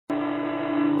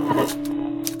One of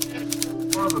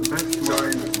the best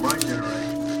stories of my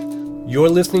generation. You're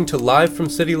listening to Live from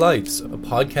City Lights, a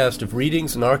podcast of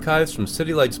readings and archives from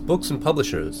City Lights books and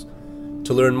publishers.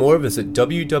 To learn more, visit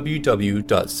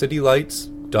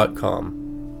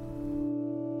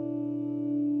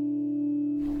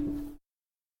www.citylights.com.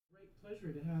 Great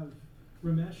pleasure to have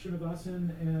Ramesh Srinivasan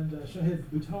and Shahid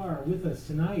Buttar with us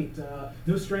tonight.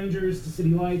 No strangers to City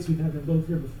Lights. We've had them both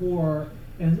here before,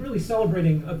 and really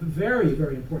celebrating a very,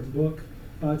 very important book.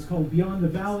 It's called Beyond the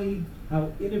Valley: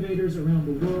 How Innovators Around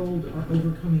the World Are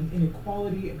Overcoming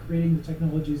Inequality and Creating the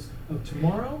Technologies of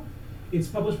Tomorrow. It's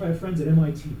published by our friends at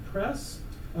MIT Press.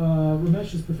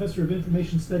 Ramesh is Professor of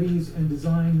Information Studies and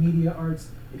Design Media Arts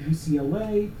at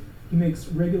UCLA. He makes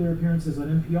regular appearances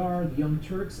on NPR, The Young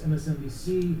Turks,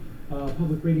 MSNBC,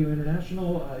 Public Radio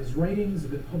International. His writings have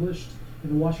been published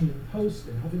in The Washington Post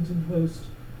and Huffington Post,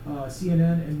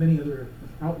 CNN, and many other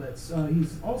outlets.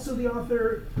 He's also the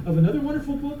author of another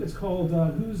wonderful book. It's called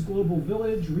Whose Global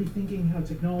Village? Rethinking How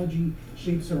Technology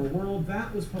Shapes Our World.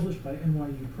 That was published by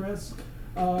NYU Press.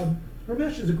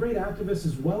 Ramesh is a great activist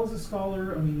as well as a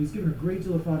scholar. I mean, he's given a great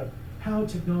deal of thought of how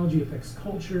technology affects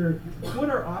culture, what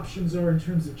our options are in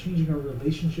terms of changing our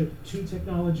relationship to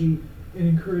technology, and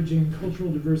encouraging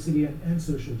cultural diversity and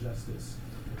social justice.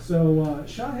 So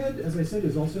Shahid, as I said,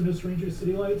 is also no stranger to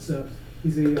City Lights.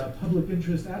 He's a public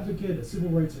interest advocate, a civil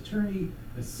rights attorney,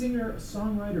 a singer, a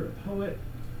songwriter, a poet,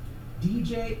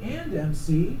 DJ, and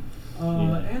MC,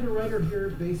 and a writer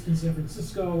here based in San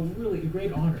Francisco. Really a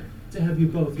great honor to have you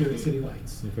both here at City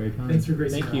Lights. You're very kind. Thanks for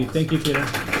gracing Thank you. us. Thank you, Peter.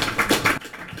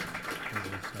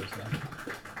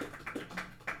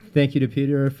 Thank you to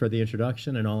Peter for the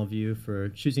introduction and all of you for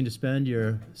choosing to spend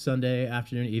your Sunday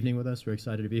afternoon, evening with us. We're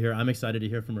excited to be here. I'm excited to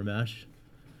hear from Ramesh.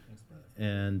 Thanks, brother.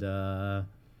 And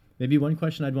maybe one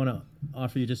question I'd want to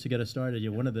offer you just to get us started.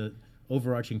 One of the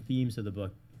overarching themes of the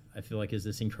book, I feel like, is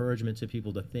this encouragement to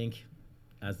people to think,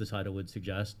 as the title would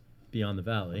suggest, beyond the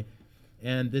valley.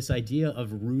 And this idea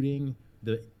of rooting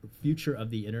the future of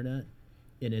the internet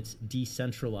in its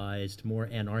decentralized, more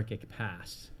anarchic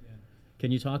past.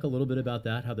 Can you talk a little bit about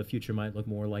that, how the future might look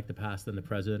more like the past than the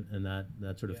present, and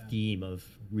that sort of theme of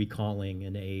recalling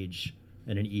an age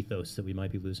and an ethos that we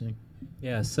might be losing?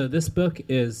 Yeah, so this book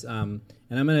is, and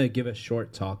I'm going to give a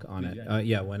short talk on it.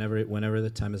 Whenever the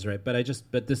time is right. But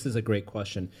this is a great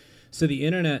question. So the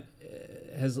internet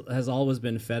has always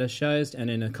been fetishized, and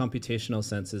in a computational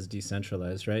sense is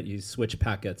decentralized, right? You switch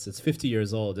packets. It's 50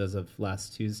 years old as of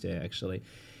last Tuesday, actually.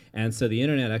 And so the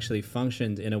internet actually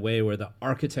functioned in a way where the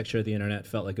architecture of the internet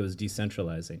felt like it was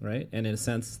decentralizing, right? And in a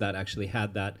sense that actually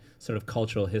had that sort of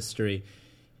cultural history.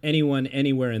 Anyone,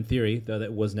 anywhere in theory, though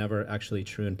that was never actually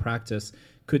true in practice,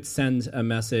 could send a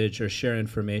message or share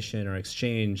information or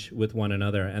exchange with one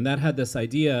another. And that had this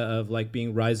idea of like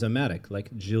being rhizomatic, like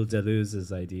Gilles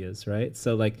Deleuze's ideas, right?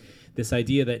 So like this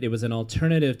idea that it was an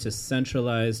alternative to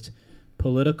centralized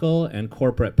political and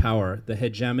corporate power, the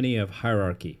hegemony of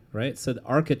hierarchy, right? So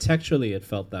architecturally it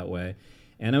felt that way.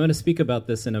 And I'm going to speak about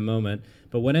this in a moment.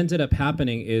 But what ended up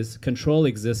happening is control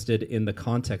existed in the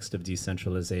context of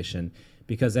decentralization.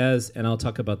 Because and I'll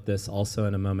talk about this also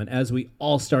in a moment, as we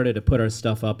all started to put our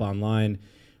stuff up online,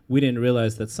 we didn't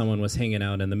realize that someone was hanging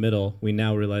out in the middle. We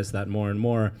now realize that more and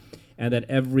more. And that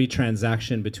every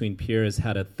transaction between peers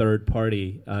had a third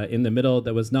party in the middle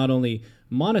that was not only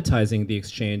monetizing the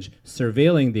exchange,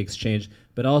 surveilling the exchange,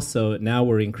 but also now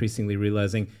we're increasingly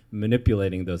realizing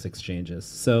manipulating those exchanges.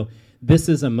 So this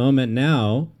is a moment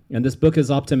now, and this book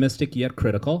is optimistic yet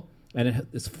critical, and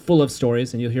it's full of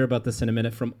stories, and you'll hear about this in a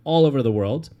minute, from all over the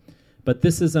world. But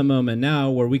this is a moment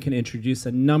now where we can introduce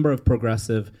a number of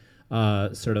progressive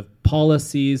sort of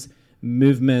policies,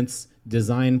 movements,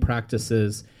 design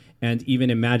practices, and even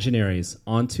imaginaries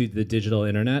onto the digital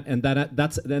internet, and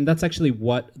that's actually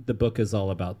what the book is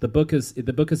all about. The book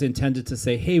is intended to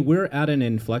say, hey, we're at an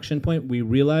inflection point. We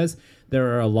realize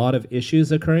there are a lot of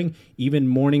issues occurring. Even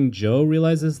Morning Joe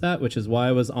realizes that, which is why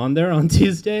I was on there on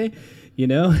Tuesday,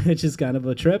 which is kind of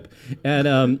a trip, and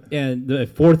the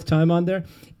fourth time on there,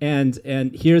 and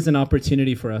here's an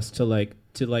opportunity for us to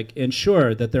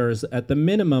ensure that there's at the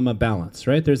minimum a balance,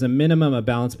 right? There's a minimum a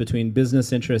balance between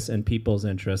business interests and people's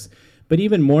interests. But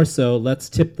even more so, let's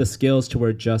tip the scales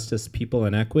toward justice, people,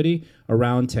 and equity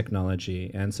around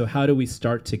technology. And so how do we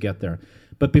start to get there?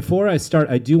 But before I start,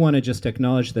 I do want to just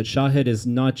acknowledge that Shahid is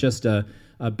not just a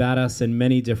badass in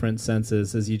many different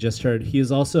senses, as you just heard. He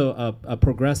is also a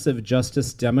progressive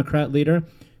Justice Democrat leader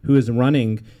who is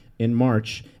running in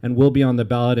March and will be on the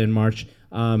ballot in March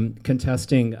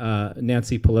contesting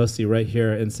Nancy Pelosi right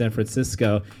here in San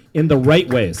Francisco in the right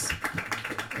ways.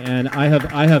 And I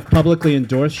have publicly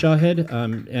endorsed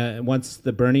Shahid. Once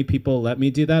the Bernie people let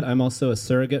me do that, I'm also a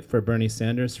surrogate for Bernie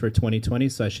Sanders for 2020,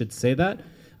 so I should say that.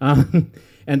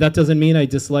 And that doesn't mean I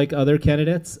dislike other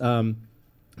candidates,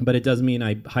 but it does mean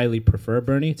I highly prefer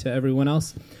Bernie to everyone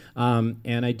else.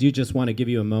 And I do just want to give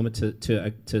you a moment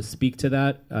to speak to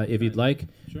that, if you'd like,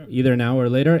 sure. Either now or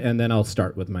later, and then I'll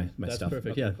start with my That's stuff.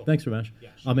 Perfect. Okay, yeah, cool. Thanks, Ramesh. Yeah,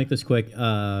 sure. I'll make this quick.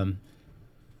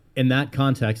 In that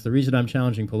context, the reason I'm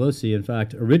challenging Pelosi, in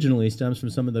fact, originally stems from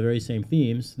some of the very same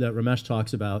themes that Ramesh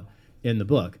talks about in the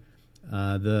book.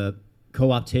 The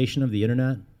co-optation of the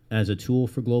internet as a tool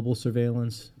for global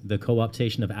surveillance, the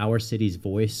co-optation of our city's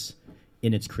voice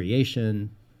in its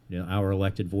creation, our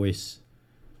elected voice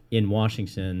in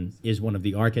Washington is one of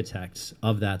the architects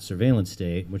of that surveillance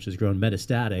state, which has grown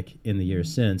metastatic in the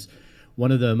years since.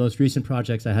 One of the most recent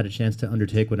projects I had a chance to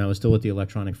undertake when I was still at the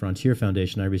Electronic Frontier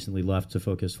Foundation, I recently left to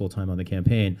focus full-time on the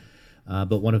campaign,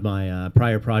 but one of my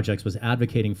prior projects was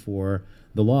advocating for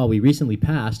the law we recently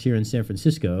passed here in San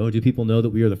Francisco. Do people know that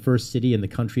we are the first city in the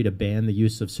country to ban the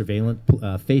use of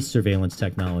face surveillance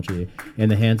technology in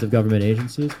the hands of government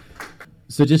agencies?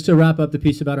 So just to wrap up the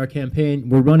piece about our campaign,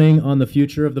 we're running on the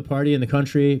future of the party in the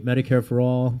country, Medicare for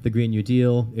all, the Green New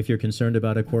Deal. If you're concerned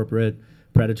about a corporate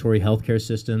predatory healthcare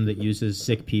system that uses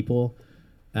sick people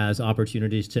as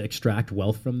opportunities to extract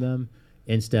wealth from them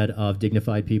instead of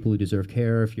dignified people who deserve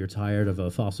care, if you're tired of a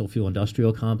fossil fuel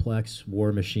industrial complex,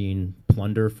 war machine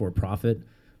plunder for profit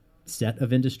set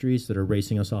of industries that are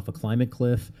racing us off a climate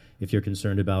cliff, if you're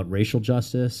concerned about racial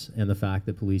justice and the fact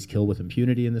that police kill with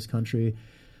impunity in this country,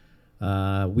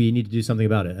 we need to do something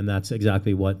about it, and that's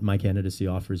exactly what my candidacy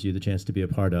offers you the chance to be a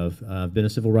part of. I've been a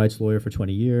civil rights lawyer for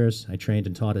 20 years. I trained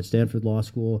and taught at Stanford Law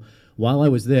School. While I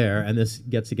was there, and this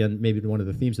gets, again, maybe to one of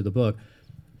the themes of the book,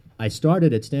 I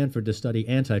started at Stanford to study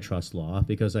antitrust law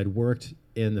because I'd worked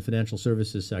in the financial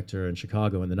services sector in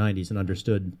Chicago in the 90s and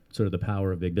understood sort of the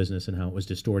power of big business and how it was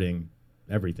distorting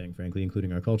everything, frankly,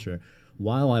 including our culture.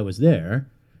 While I was there,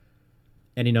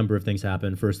 any number of things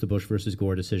happened. First, the Bush versus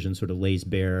Gore decision sort of lays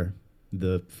bare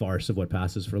the farce of what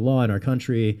passes for law in our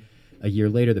country. A year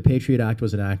later, the Patriot Act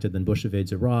was enacted, then Bush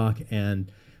invades Iraq, and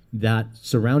that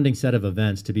surrounding set of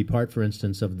events, to be part, for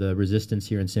instance, of the resistance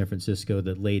here in San Francisco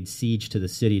that laid siege to the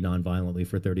city nonviolently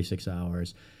for 36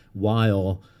 hours,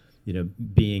 while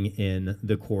being in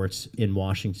the courts in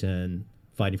Washington,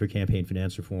 fighting for campaign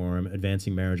finance reform,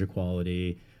 advancing marriage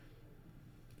equality,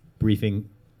 briefing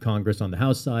Congress on the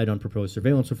House side on proposed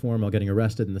surveillance reform while getting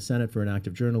arrested in the Senate for an act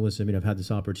of journalism. I've had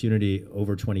this opportunity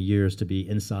over 20 years to be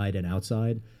inside and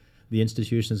outside the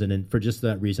institutions, and for just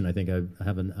that reason, I think I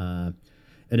have an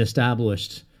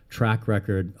established track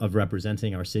record of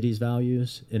representing our city's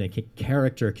values in a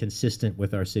character consistent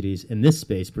with our city's, in this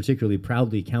space, particularly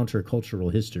proudly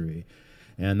countercultural history.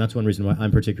 And that's one reason why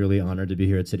I'm particularly honored to be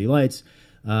here at City Lights.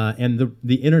 And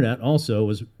the internet also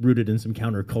was rooted in some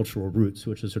countercultural roots,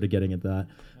 which is sort of getting at that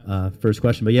first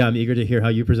question. But yeah, I'm eager to hear how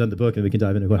you present the book, and we can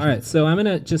dive into questions. All right, so I'm going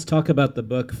to just talk about the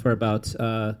book for about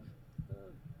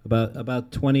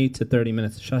 20 to 30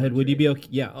 minutes. Shahid, would you be okay?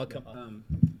 Yeah, I'll come.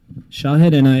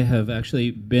 Shahid and I have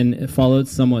actually followed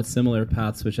somewhat similar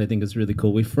paths, which I think is really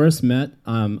cool. We first met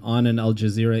on an Al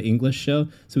Jazeera English show,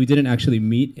 so we didn't actually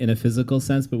meet in a physical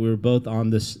sense, but we were both on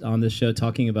this show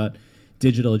talking about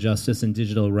digital justice and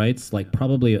digital rights, like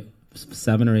probably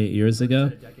 7 or 8 years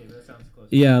ago.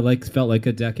 Yeah, felt like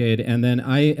a decade. And then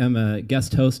I am a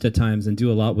guest host at times and do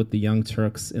a lot with the Young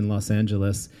Turks in Los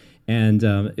Angeles. And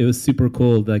it was super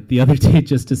cool, like the other day,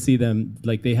 just to see them,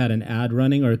 like they had an ad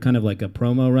running or kind of like a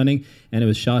promo running, and it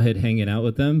was Shahid hanging out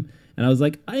with them. And I was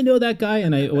like, I know that guy,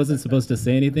 and I wasn't supposed to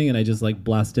say anything, and I just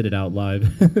blasted it out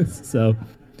live. So,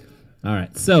 all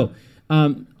right. So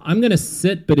I'm going to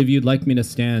sit, but if you'd like me to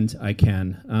stand, I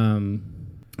can.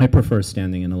 I prefer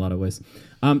standing in a lot of ways.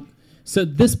 So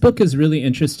this book is really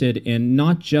interested in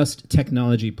not just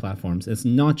technology platforms. It's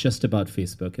not just about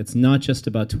Facebook. It's not just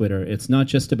about Twitter. It's not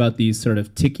just about these sort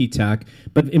of ticky-tack,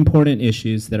 but important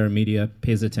issues that our media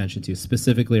pays attention to,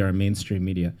 specifically our mainstream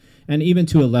media, and even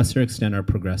to a lesser extent, our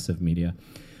progressive media.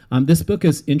 This book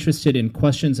is interested in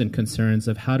questions and concerns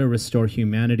of how to restore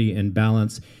humanity and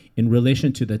balance in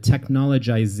relation to the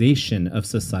technologization of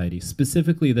society,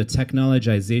 specifically the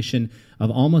technologization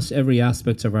of almost every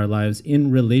aspect of our lives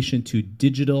in relation to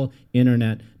digital,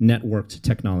 internet, networked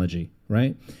technology,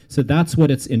 right? So that's what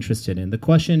it's interested in. The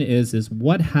question is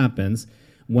what happens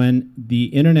when the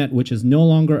internet, which is no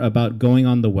longer about going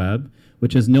on the web,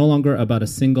 which is no longer about a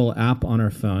single app on our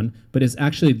phone, but is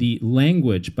actually the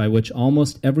language by which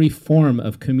almost every form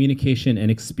of communication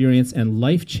and experience and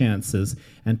life chances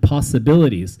and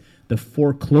possibilities, the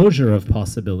foreclosure of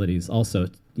possibilities also,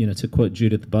 to quote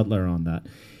Judith Butler on that,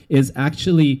 is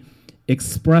actually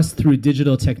expressed through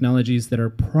digital technologies that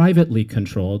are privately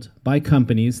controlled by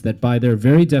companies that by their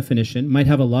very definition might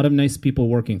have a lot of nice people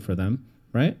working for them,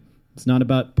 right? It's not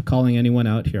about calling anyone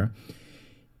out here.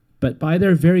 But by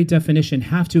their very definition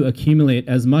have to accumulate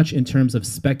as much in terms of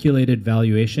speculated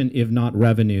valuation, if not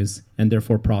revenues, and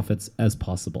therefore profits as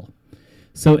possible.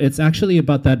 So it's actually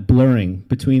about that blurring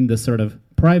between the sort of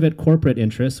private corporate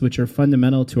interests, which are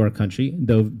fundamental to our country,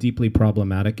 though deeply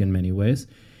problematic in many ways,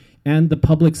 and the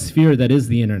public sphere that is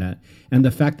the internet, and the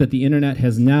fact that the internet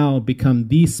has now become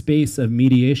the space of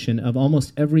mediation of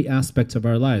almost every aspect of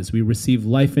our lives. We receive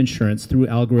life insurance through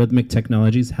algorithmic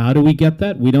technologies. How do we get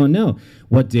that? We don't know.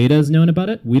 What data is known about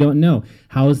it? We don't know.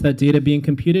 How is that data being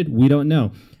computed? We don't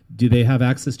know. Do they have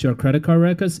access to our credit card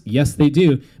records? Yes, they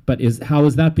do. But how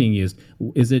is that being used?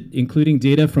 Is it including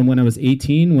data from when I was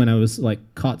 18, when I was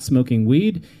caught smoking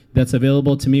weed? That's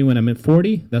available to me when I'm at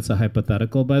 40. That's a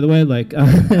hypothetical, by the way.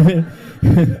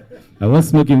 I was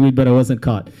smoking weed, but I wasn't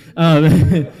caught.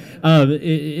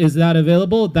 Is that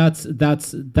available? That's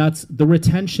the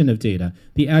retention of data,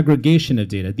 the aggregation of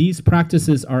data. These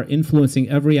practices are influencing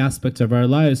every aspect of our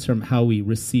lives, from how we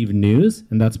receive news,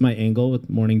 and that's my angle with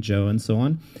Morning Joe and so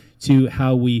on, to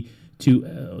how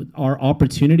our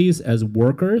opportunities as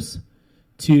workers,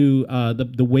 to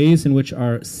the ways in which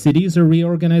our cities are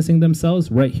reorganizing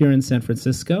themselves right here in San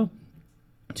Francisco,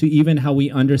 to even how we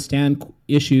understand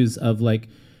issues of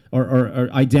or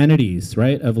identities,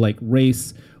 right, of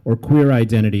race or queer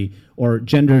identity or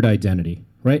gendered identity,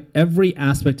 right? Every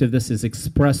aspect of this is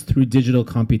expressed through digital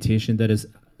computation that is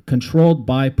controlled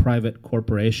by private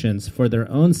corporations for their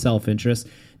own self-interest,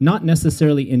 not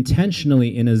necessarily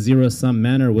intentionally in a zero-sum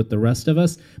manner with the rest of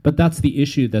us, but that's the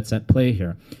issue that's at play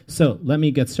here. So let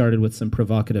me get started with some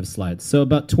provocative slides. So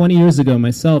about 20 years ago,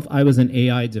 myself, I was an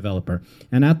AI developer,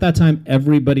 and at that time,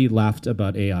 everybody laughed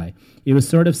about AI. It was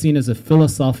sort of seen as a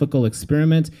philosophical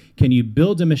experiment. Can you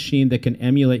build a machine that can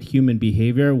emulate human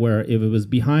behavior, where if it was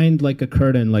behind a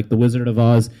curtain, like the Wizard of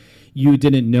Oz, you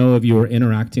didn't know if you were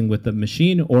interacting with a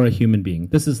machine or a human being?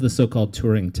 This is the so-called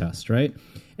Turing test, right?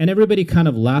 And everybody kind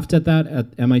of laughed at that at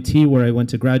MIT, where I went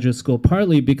to graduate school,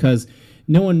 partly because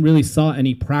no one really saw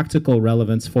any practical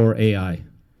relevance for AI.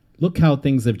 Look how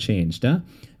things have changed, huh?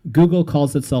 Google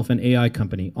calls itself an AI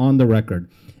company, on the record.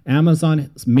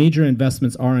 Amazon's major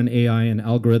investments are in AI and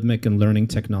algorithmic and learning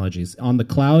technologies, on the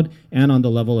cloud and on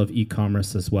the level of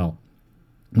e-commerce as well.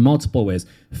 In multiple ways.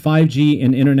 5G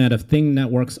and Internet of Things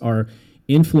networks are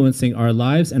influencing our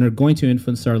lives and are going to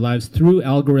influence our lives through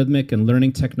algorithmic and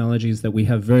learning technologies that we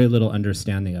have very little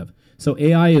understanding of. So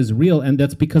AI is real, and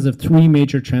that's because of three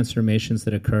major transformations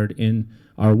that occurred in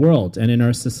our world and in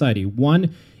our society.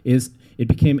 One is it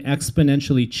became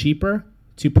exponentially cheaper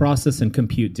to process and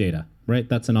compute data, right?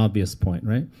 That's an obvious point,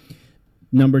 right?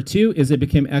 Number two is it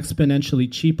became exponentially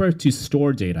cheaper to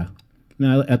store data.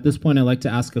 Now, at this point, I'd like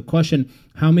to ask a question.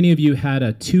 How many of you had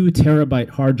a 2 terabyte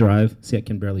hard drive? See, I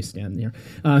can barely stand there.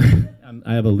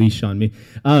 I have a leash on me.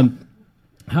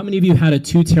 How many of you had a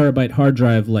 2 terabyte hard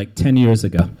drive 10 years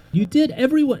ago? You did.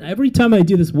 Every time I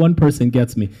do this, one person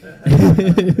gets me.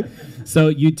 So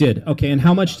you did. Okay, and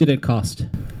how much did it cost?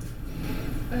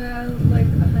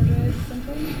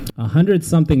 $100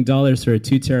 something. $100 for a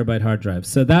 2 terabyte hard drive.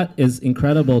 So that is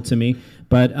incredible to me.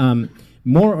 But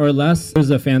more or less,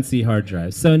 there's a fancy hard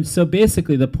drive. So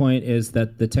basically the point is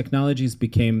that the technologies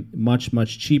became much,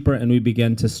 much cheaper, and we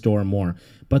began to store more.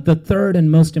 But the third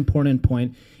and most important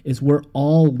point is we're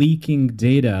all leaking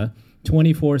data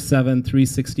 24/7,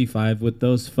 365 with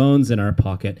those phones in our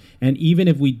pocket. And even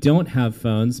if we don't have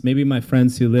phones, maybe my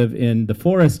friends who live in the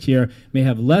forest here may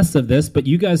have less of this, but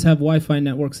you guys have Wi-Fi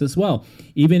networks as well.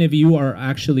 Even if you are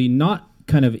actually not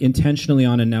kind of intentionally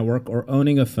on a network or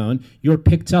owning a phone, you're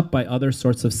picked up by other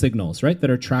sorts of signals, right? That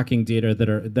are tracking data,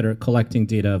 that are collecting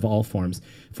data of all forms.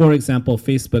 For example,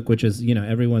 Facebook, which is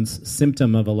everyone's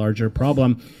symptom of a larger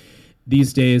problem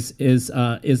these days, is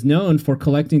known for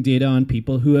collecting data on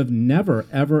people who have never,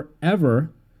 ever, ever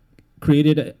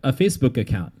created a Facebook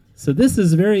account. So this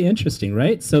is very interesting,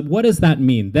 right? So what does that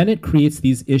mean? Then it creates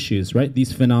these issues, right?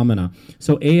 These phenomena.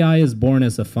 So AI is born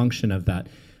as a function of that.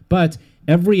 But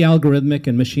every algorithmic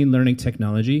and machine learning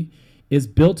technology is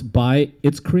built by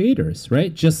its creators,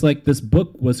 right? Just like this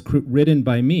book was written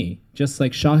by me, just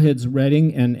like Shahid's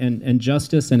writing and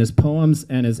Justice and his poems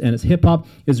and his hip-hop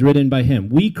is written by him.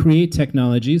 We create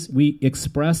technologies. We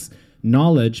express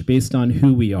knowledge based on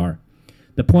who we are.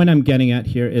 The point I'm getting at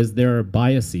here is there are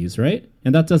biases, right?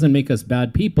 And that doesn't make us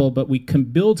bad people, but we can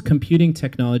build computing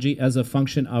technology as a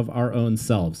function of our own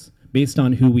selves, based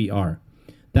on who we are.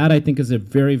 That, I think, is a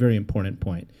very, very important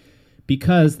point.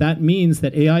 Because that means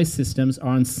that AI systems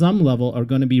are on some level are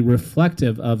going to be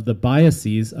reflective of the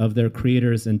biases of their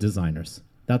creators and designers.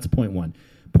 That's point one.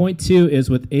 Point two is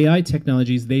with AI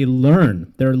technologies, they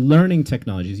learn. They're learning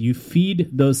technologies. You feed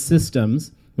those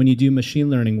systems, when you do machine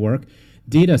learning work,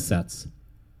 data sets,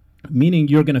 meaning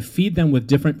you're going to feed them with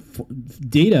different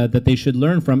data that they should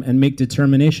learn from and make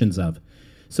determinations of.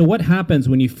 So what happens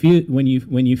when you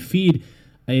feed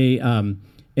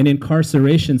an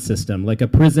incarceration system, like a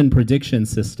prison prediction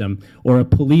system, or a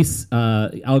police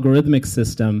algorithmic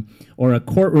system, or a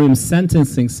courtroom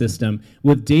sentencing system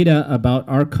with data about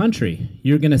our country?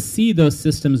 You're going to see those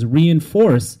systems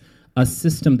reinforce a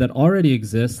system that already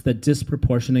exists that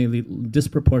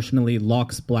disproportionately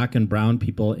locks black and brown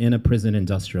people in a prison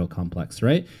industrial complex,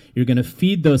 right? You're going to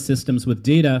feed those systems with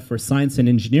data for science and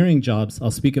engineering jobs, I'll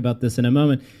speak about this in a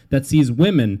moment, that sees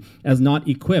women as not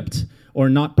equipped or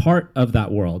not part of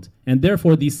that world. And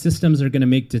therefore, these systems are going to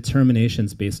make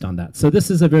determinations based on that. So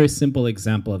this is a very simple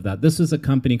example of that. This is a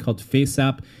company called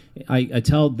FaceApp. I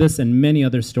tell this and many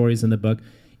other stories in the book.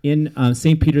 In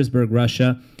St. Petersburg,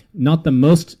 Russia, not the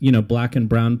most black and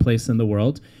brown place in the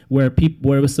world, where it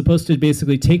was supposed to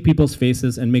basically take people's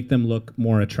faces and make them look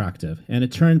more attractive. And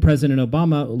it turned President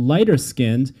Obama lighter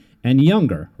skinned and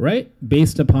younger, right?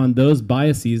 Based upon those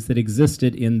biases that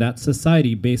existed in that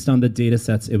society based on the data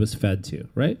sets it was fed to,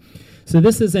 right? So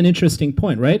this is an interesting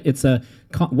point, right? It's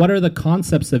what are the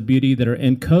concepts of beauty that are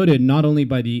encoded not only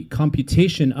by the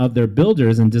computation of their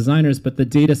builders and designers, but the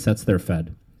data sets they're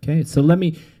fed, okay? So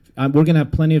we're going to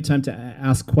have plenty of time to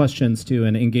ask questions too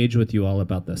and engage with you all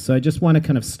about this. So I just want to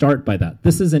kind of start by that.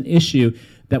 This is an issue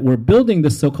that we're building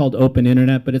the so-called open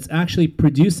internet, but it's actually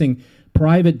producing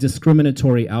private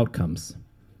discriminatory outcomes,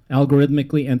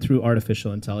 algorithmically and through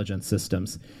artificial intelligence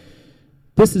systems.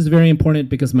 This is very important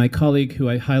because my colleague, who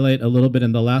I highlight a little bit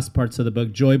in the last parts of the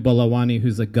book, Joy Bolawani,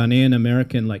 who's a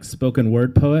Ghanaian-American spoken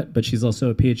word poet, but she's also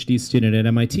a PhD student at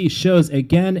MIT, shows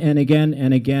again and again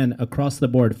and again across the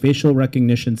board facial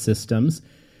recognition systems,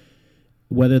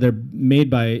 whether they're made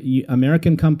by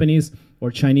American companies or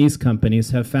Chinese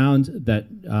companies, have found that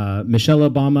Michelle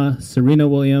Obama, Serena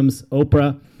Williams,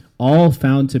 Oprah, all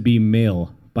found to be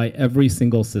male by every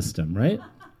single system, right?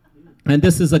 And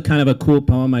this is a kind of a cool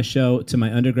poem I show to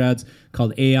my undergrads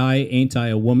called AI, Ain't I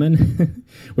a Woman?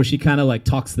 Where she kind of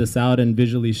talks this out and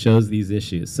visually shows these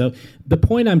issues. So the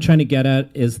point I'm trying to get at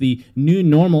is the new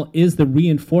normal is the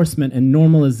reinforcement and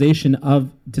normalization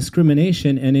of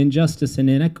discrimination and injustice and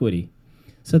inequity.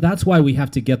 So that's why we have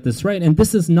to get this right. And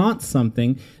this is not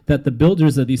something that the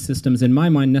builders of these systems, in my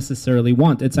mind, necessarily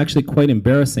want. It's actually quite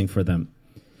embarrassing for them.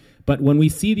 But when we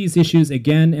see these issues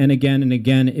again and again and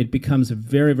again, it becomes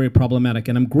very, very problematic.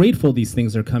 And I'm grateful these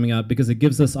things are coming out because it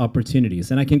gives us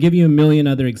opportunities. And I can give you a million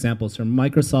other examples, from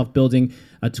Microsoft building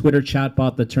a Twitter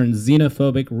chatbot that turned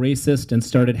xenophobic, racist, and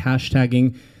started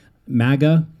hashtagging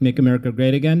MAGA, Make America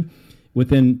Great Again,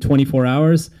 within 24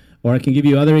 hours. Or I can give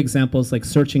you other examples like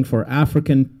searching for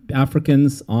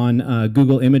Africans on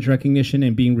Google image recognition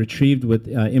and being retrieved with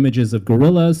images of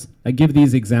gorillas. I give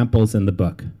these examples in the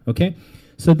book, okay?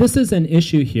 So this is an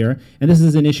issue here, and this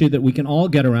is an issue that we can all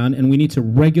get around, and we need to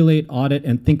regulate, audit,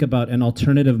 and think about an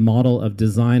alternative model of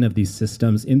design of these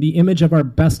systems in the image of our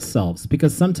best selves.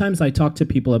 Because sometimes I talk to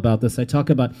people about this. I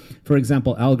talk about, for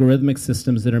example, algorithmic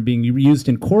systems that are being used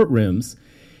in courtrooms,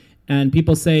 and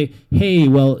people say, hey,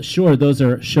 well, sure, those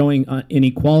are showing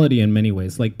inequality in many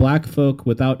ways, like black folk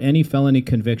without any felony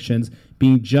convictions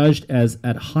being judged as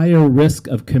at higher risk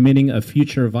of committing a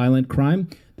future violent crime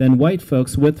than white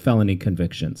folks with felony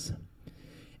convictions.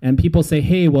 And people say,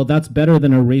 hey, well, that's better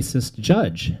than a racist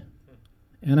judge.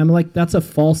 And I'm like, that's a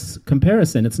false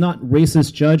comparison. It's not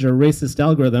racist judge or racist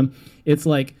algorithm. It's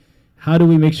like, how do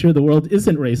we make sure the world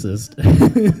isn't racist?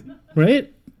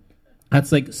 Right?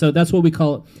 So that's what we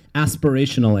call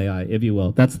aspirational AI, if you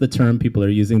will. That's the term people are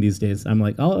using these days. I'm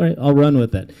like, all right, I'll run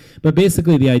with it. But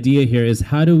basically the idea here is,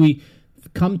 how do we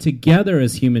come together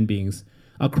as human beings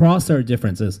across our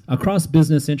differences, across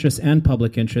business interests and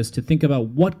public interests, to think about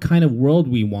what kind of world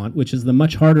we want, which is the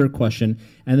much harder question,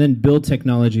 and then build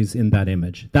technologies in that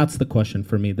image. That's the question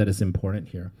for me that is important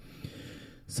here.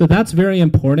 So that's very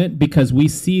important because we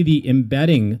see the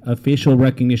embedding of facial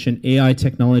recognition, AI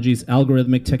technologies,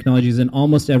 algorithmic technologies in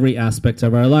almost every aspect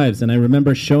of our lives. And I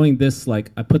remember showing this, I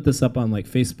put this up on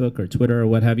Facebook or Twitter or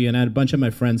what have you, and I had a bunch of my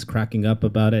friends cracking up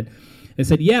about it. I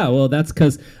said, yeah, well, that's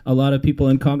because a lot of people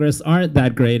in Congress aren't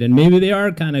that great, and maybe they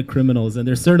are kind of criminals, and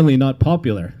they're certainly not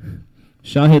popular,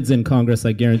 Shahid's in Congress.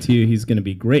 I guarantee you he's going to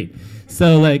be great.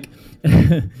 So like,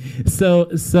 so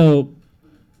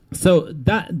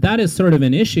that is sort of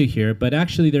an issue here, but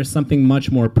actually there's something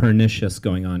much more pernicious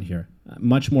going on here,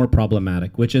 much more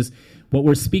problematic, which is what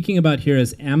we're speaking about here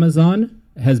is Amazon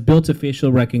has built a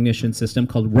facial recognition system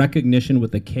called Rekognition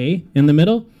with a K in the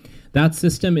middle. That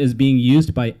system is being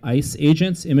used by ICE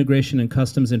agents, Immigration and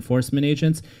Customs Enforcement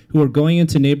agents, who are going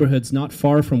into neighborhoods not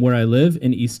far from where I live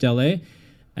in East LA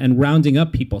and rounding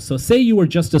up people. So say you were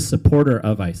just a supporter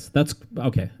of ICE. That's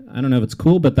okay. I don't know if it's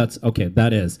cool, but that's okay.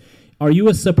 That is. Are you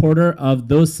a supporter of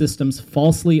those systems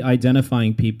falsely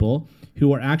identifying people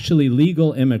who are actually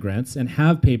legal immigrants and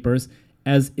have papers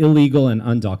as illegal and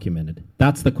undocumented?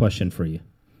 That's the question for you.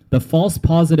 The false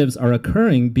positives are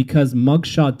occurring because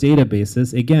mugshot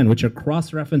databases, again, which are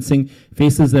cross-referencing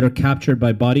faces that are captured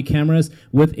by body cameras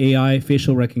with AI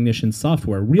facial recognition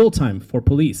software, real-time for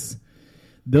police.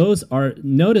 Those are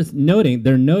noting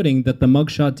that the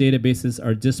mugshot databases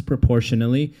are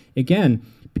disproportionately, again,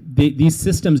 these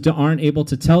systems aren't able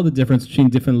to tell the difference between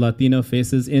different Latino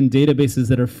faces in databases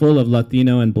that are full of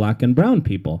Latino and black and brown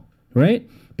people, right?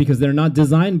 Because they're not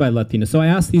designed by Latinos. So I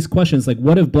ask these questions like,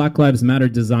 what if Black Lives Matter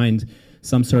designed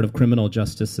some sort of criminal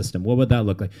justice system? What would that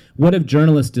look like? What if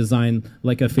journalists designed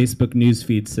like a Facebook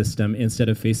newsfeed system instead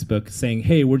of Facebook saying,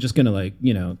 hey, we're just going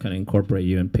to kind of incorporate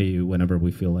you and pay you whenever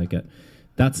we feel like it?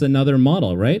 That's another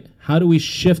model, right? How do we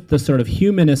shift the sort of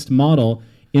humanist model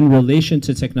in relation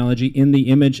to technology in the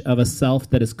image of a self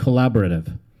that is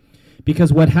collaborative?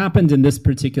 Because what happened in this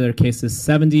particular case is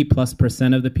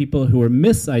 70+% of the people who were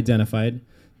misidentified,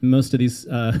 most of these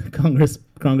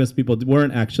Congress people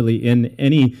weren't actually in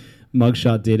any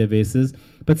mugshot databases,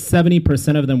 but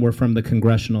 70% of them were from the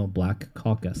Congressional Black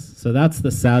Caucus. So that's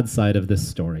the sad side of this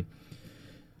story.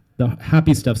 The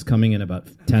happy stuff's coming in about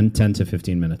 10 to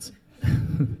 15 minutes.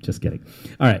 Just kidding.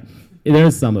 All right.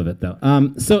 There's some of it, though.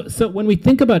 So when we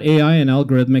think about AI and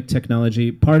algorithmic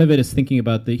technology, part of it is thinking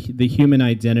about the human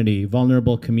identity,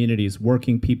 vulnerable communities,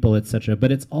 working people, etc.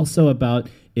 But it's also about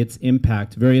its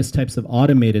impact, various types of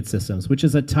automated systems, which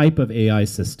is a type of AI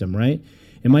system, right?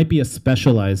 It might be a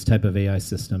specialized type of AI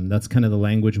system. That's kind of the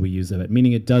language we use of it,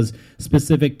 meaning it does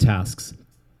specific tasks.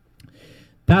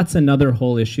 That's another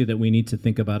whole issue that we need to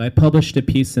think about. I published a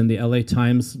piece in the LA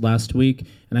Times last week,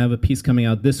 and I have a piece coming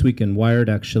out this week in Wired,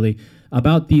 actually,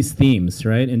 about these themes,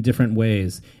 right, in different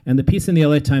ways. And the piece in the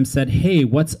LA Times said, hey,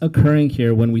 what's occurring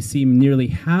here when we see nearly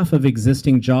half of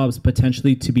existing jobs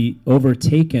potentially to be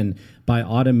overtaken by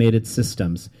automated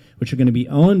systems, which are going to be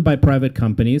owned by private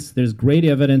companies? There's great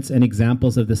evidence and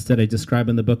examples of this that I describe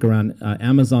in the book around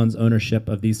Amazon's ownership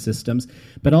of these systems,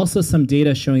 but also some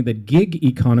data showing that gig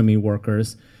economy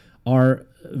workers are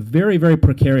very, very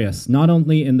precarious, not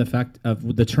only in the fact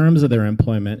of the terms of their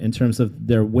employment, in terms of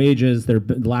their wages, their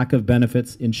lack of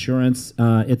benefits, insurance,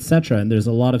 etc. And there's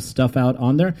a lot of stuff out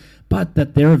on there, but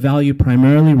that their value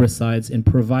primarily resides in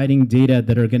providing data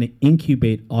that are going to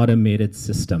incubate automated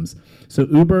systems. So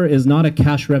Uber is not a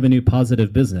cash revenue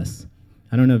positive business.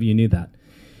 I don't know if you knew that.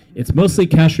 It's mostly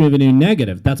cash revenue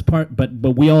negative. That's part, but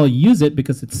we all use it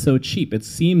because it's so cheap. It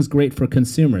seems great for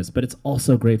consumers, but it's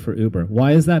also great for Uber.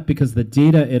 Why is that? Because the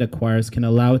data it acquires can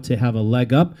allow it to have a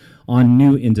leg up on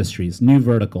new industries, new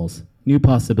verticals, new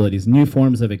possibilities, new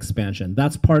forms of expansion.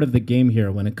 That's part of the game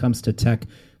here when it comes to tech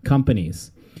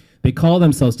companies. They call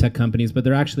themselves tech companies, but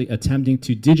they're actually attempting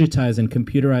to digitize and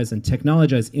computerize and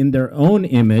technologize in their own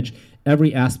image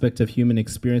every aspect of human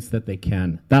experience that they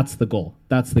can. That's the goal.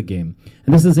 That's the game.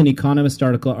 And this is an Economist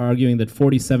article arguing that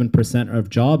 47% of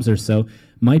jobs or so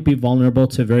might be vulnerable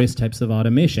to various types of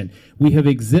automation. We have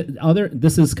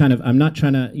this is kind of, I'm not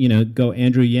trying to, go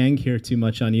Andrew Yang here too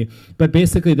much on you, but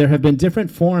basically there have been different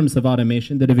forms of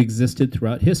automation that have existed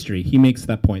throughout history. He makes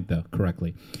that point, though,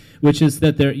 correctly, which is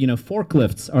that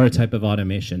forklifts are a type of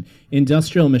automation.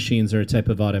 Industrial machines are a type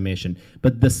of automation.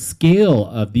 But the scale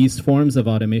of these forms of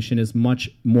automation is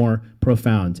much more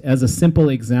profound. As a simple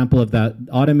example of that,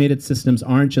 automated systems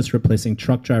aren't just replacing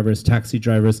truck drivers, taxi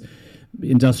drivers,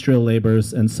 industrial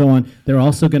laborers, and so on. They're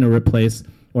also going to replace,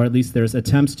 or at least there's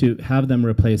attempts to have them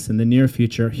replace in the near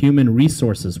future, human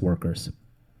resources workers.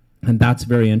 And that's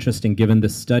very interesting given the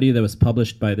study that was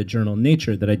published by the journal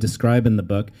Nature that I describe in the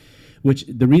book, which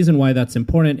the reason why that's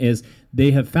important is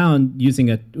they have found using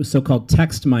a so-called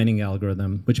text mining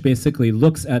algorithm, which basically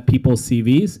looks at people's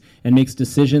CVs and makes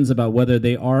decisions about whether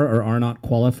they are or are not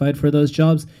qualified for those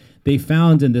jobs. They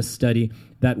found in this study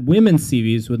that women's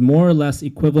CVs with more or less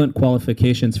equivalent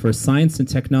qualifications for science and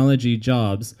technology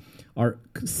jobs are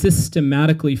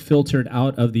systematically filtered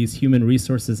out of these human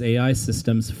resources AI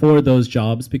systems for those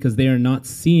jobs because they are not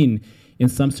seen in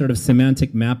some sort of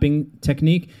semantic mapping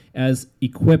technique as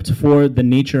equipped for the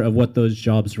nature of what those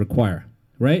jobs require,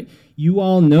 right? You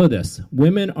all know this.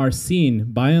 Women are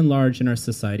seen, by and large, in our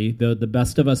society, though the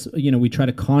best of us, we try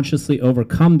to consciously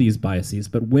overcome these biases,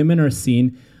 but women are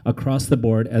seen across the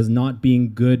board as not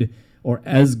being good or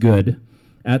as good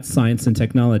at science and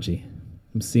technology.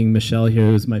 I'm seeing Michelle here,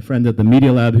 who's my friend at the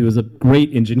Media Lab, who is a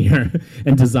great engineer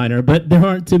and designer, but there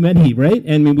aren't too many, right?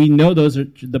 And we know those are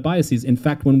the biases. In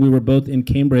fact, when we were both in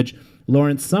Cambridge,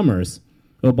 Lawrence Summers,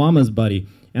 Obama's buddy,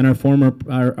 and our former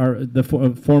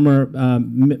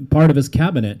part of his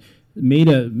cabinet made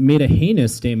a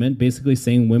heinous statement, basically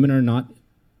saying women are not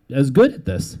as good at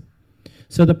this.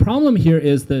 So the problem here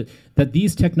is that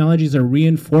these technologies are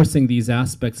reinforcing these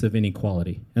aspects of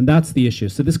inequality, and that's the issue.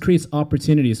 So this creates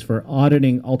opportunities for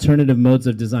auditing alternative modes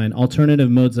of design,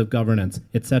 alternative modes of governance,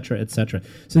 et cetera, et cetera.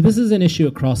 So this is an issue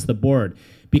across the board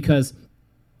because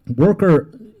worker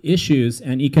issues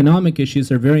and economic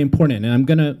issues are very important. And I'm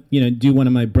going to, do one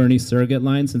of my Bernie surrogate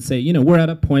lines and say, we're at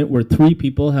a point where 3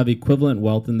 people have equivalent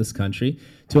wealth in this country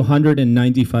to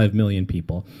 195 million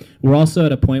people. We're also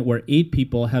at a point where 8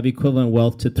 people have equivalent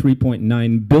wealth to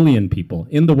 3.9 billion people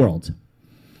in the world.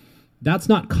 That's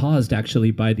not caused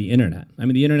actually by the internet. I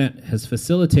mean, the internet has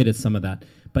facilitated some of that,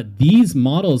 but these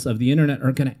models of the internet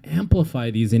are going to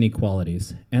amplify these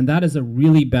inequalities. And that is a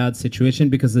really bad situation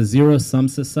because a zero-sum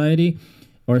society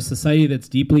or a society that's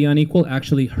deeply unequal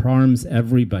actually harms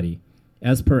everybody.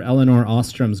 As per Elinor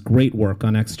Ostrom's great work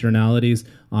on externalities,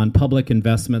 on public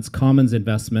investments, commons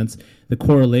investments, the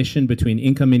correlation between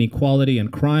income inequality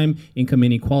and crime, income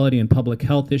inequality and public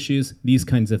health issues, these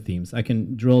kinds of themes. I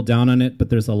can drill down on it, but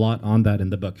there's a lot on that in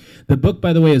the book. The book,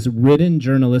 by the way, is written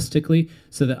journalistically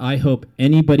so that I hope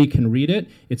anybody can read it.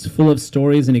 It's full of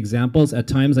stories and examples. At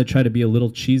times I try to be a little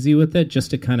cheesy with it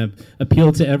just to kind of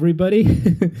appeal to everybody.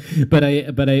 but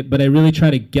I really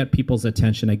try to get people's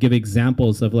attention. I give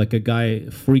examples of like a guy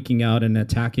freaking out and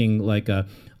attacking like a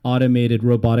automated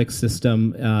robotic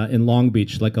system in Long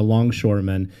Beach, like a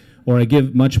longshoreman. Or I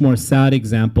give much more sad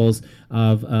examples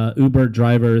of Uber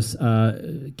drivers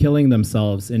killing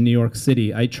themselves in New York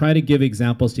City. I try to give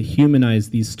examples to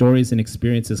humanize these stories and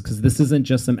experiences because this isn't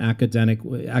just some academic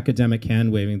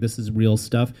hand-waving. This is real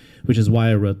stuff, which is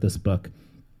why I wrote this book.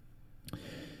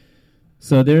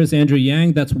 So there's Andrew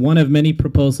Yang. That's one of many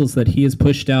proposals that he has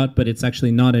pushed out, but it's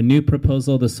actually not a new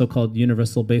proposal, the so-called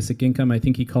universal basic income. I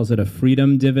think he calls it a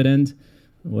freedom dividend,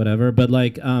 whatever. But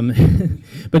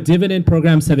but dividend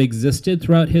programs have existed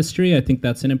throughout history. I think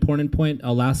that's an important point.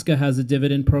 Alaska has a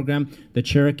dividend program. The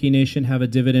Cherokee Nation have a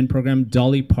dividend program.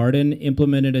 Dolly Parton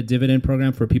implemented a dividend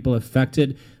program for people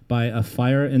affected by a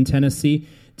fire in Tennessee.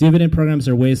 Dividend programs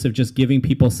are ways of just giving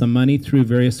people some money through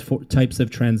various types of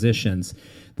transitions.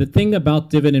 The thing about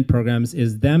dividend programs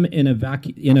is them in a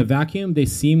vacuum, they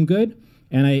seem good.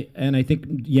 And I think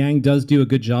Yang does do a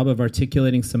good job of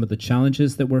articulating some of the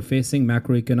challenges that we're facing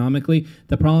macroeconomically.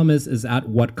 The problem is at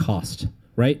what cost,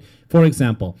 right? For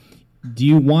example, do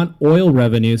you want oil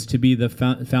revenues to be the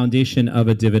foundation of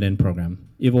a dividend program?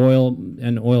 If oil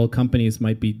and oil companies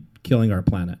might be killing our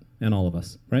planet and all of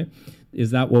us, right? Is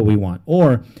that what we want?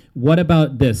 Or what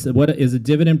about this? What is a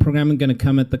dividend program going to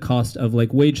come at the cost of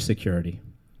like wage security?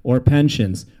 Or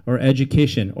pensions, or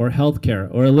education, or healthcare,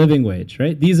 or a living wage,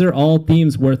 right? These are all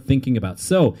themes worth thinking about.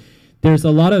 So there's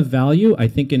a lot of value, I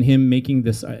think, in him making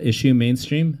this issue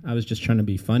mainstream. I was just trying to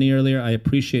be funny earlier. I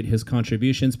appreciate his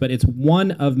contributions, but it's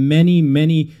one of many,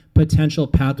 many potential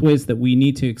pathways that we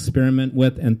need to experiment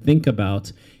with and think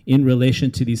about in relation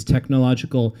to these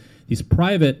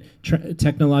private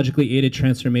technologically aided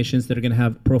transformations that are going to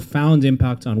have profound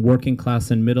impact on working class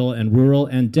and middle and rural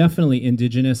and definitely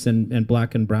indigenous and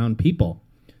black and brown people.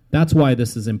 That's why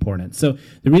this is important. So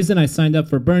the reason I signed up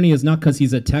for Bernie is not because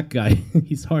he's a tech guy.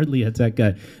 He's hardly a tech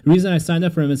guy. The reason I signed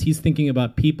up for him is he's thinking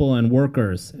about people and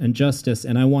workers and justice,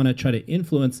 and I want to try to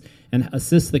influence and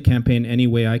assist the campaign any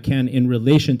way I can in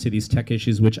relation to these tech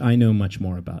issues, which I know much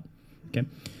more about. Okay,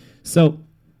 so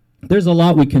there's a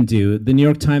lot we can do. The New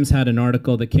York Times had an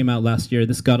article that came out last year.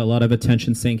 This got a lot of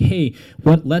attention saying, hey,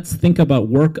 let's think about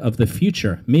work of the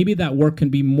future. Maybe that work can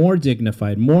be more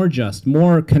dignified, more just,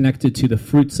 more connected to the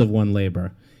fruits of one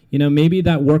labor. Maybe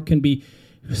that work can be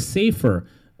safer,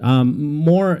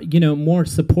 more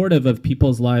supportive of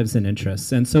people's lives and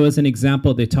interests. And so as an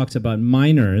example, they talked about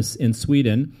miners in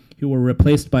Sweden who were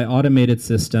replaced by automated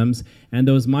systems, and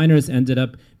those miners ended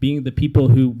up being the people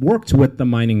who worked with the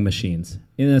mining machines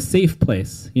in a safe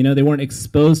place. They weren't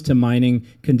exposed to mining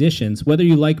conditions, whether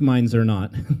you like mines or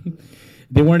not.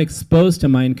 They weren't exposed to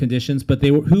mine conditions, but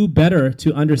who better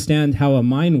to understand how a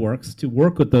mine works, to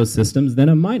work with those systems, than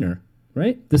a miner,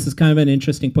 right? This is kind of an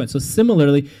interesting point. So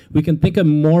similarly, we can think of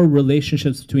more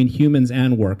relationships between humans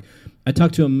and work. I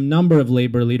talked to a number of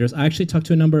labor leaders. I actually talked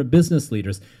to a number of business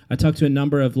leaders. I talked to a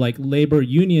number of like labor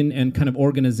union and kind of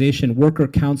organization, worker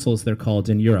councils they're called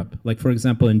in Europe, like for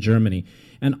example in Germany.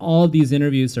 And all of these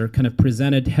interviews are kind of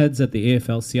presented, heads at the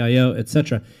AFL-CIO,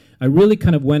 etc. I really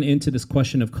kind of went into this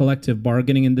question of collective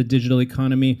bargaining in the digital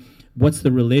economy. What's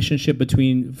the relationship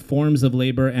between forms of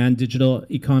labor and digital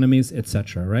economies,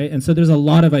 etc., right? And so there's a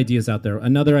lot of ideas out there.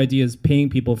 Another idea is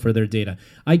paying people for their data.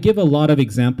 I give a lot of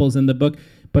examples in the book,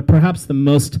 but perhaps the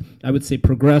most, I would say,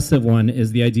 progressive one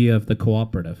is the idea of the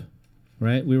cooperative,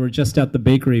 right? We were just at the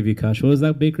bakery, Vikash. What was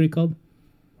that bakery called?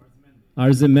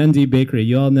 Arzamendi Bakery.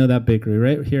 You all know that bakery,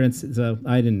 right? Here in, so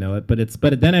I didn't know it, but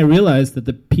then I realized that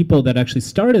the people that actually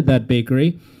started that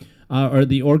bakery, or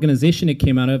the organization it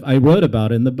came out of, I wrote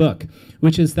about in the book,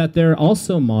 which is that there are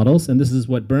also models, and this is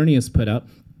what Bernie has put out,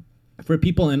 for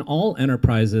people in all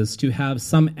enterprises to have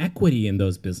some equity in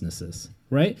those businesses,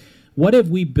 right? What if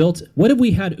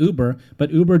we had Uber,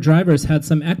 but Uber drivers had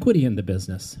some equity in the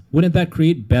business? Wouldn't that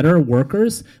create better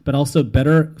workers, but also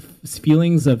better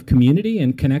feelings of community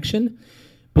and connection?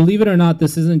 Believe it or not,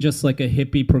 this isn't just like a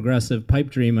hippie progressive pipe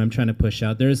dream I'm trying to push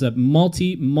out. There's a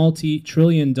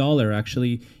multi-trillion dollar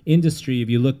actually industry, if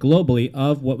you look globally,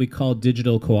 of what we call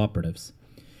digital cooperatives.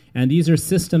 And these are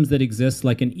systems that exist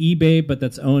like an eBay, but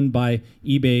that's owned by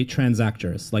eBay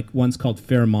transactors, like one's called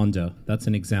Fairmondo. That's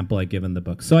an example I give in the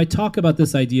book. So I talk about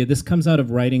this idea. This comes out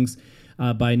of writings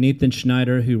by Nathan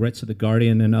Schneider, who writes for The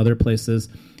Guardian and other places.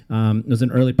 Was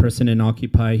an early person in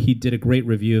Occupy. He did a great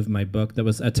review of my book that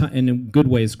was, in good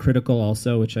ways, critical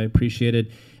also, which I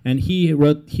appreciated. And he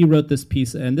wrote this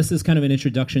piece, and this is kind of an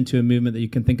introduction to a movement that you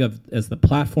can think of as the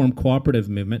platform cooperative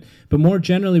movement. But more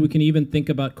generally, we can even think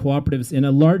about cooperatives in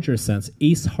a larger sense.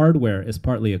 Ace Hardware is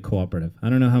partly a cooperative. I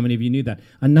don't know how many of you knew that.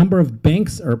 A number of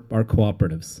banks are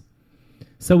cooperatives.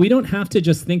 So we don't have to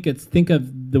just think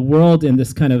of the world in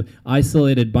this kind of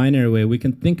isolated binary way. We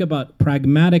can think about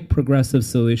pragmatic progressive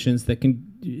solutions that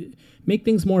can make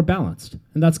things more balanced.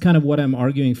 And that's kind of what I'm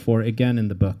arguing for again in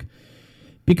the book.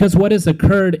 Because what has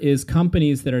occurred is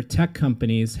companies that are tech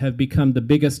companies have become the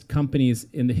biggest companies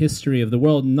in the history of the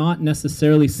world, not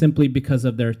necessarily simply because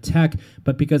of their tech,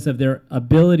 but because of their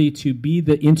ability to be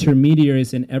the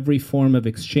intermediaries in every form of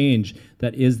exchange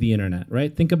that is the internet,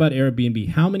 right? Think about Airbnb.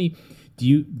 How many... Do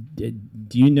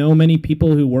you know many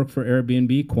people who work for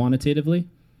Airbnb quantitatively?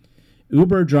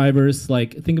 Uber drivers,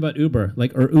 think about Uber.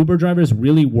 Are Uber drivers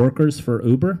really workers for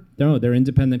Uber? No, they're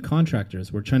independent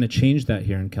contractors. We're trying to change that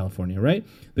here in California, right?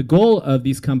 The goal of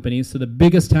these companies, so the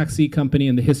biggest taxi company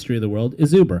in the history of the world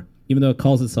is Uber, even though it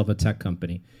calls itself a tech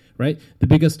company, right? The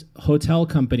biggest hotel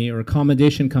company or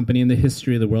accommodation company in the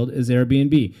history of the world is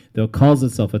Airbnb, though it calls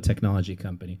itself a technology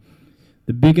company.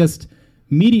 The biggest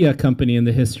media company in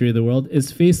the history of the world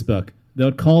is Facebook, though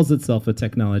it calls itself a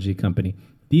technology company.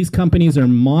 These companies are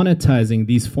monetizing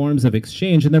these forms of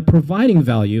exchange, and they're providing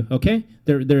value, okay?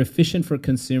 They're efficient for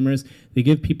consumers. They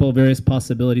give people various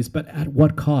possibilities, but at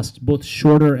what cost, both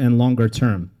shorter and longer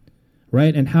term,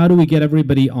 right? And how do we get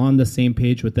everybody on the same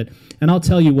page with it? And I'll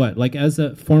tell you what, as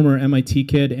a former MIT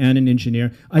kid and an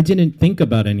engineer, I didn't think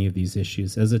about any of these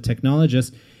issues as a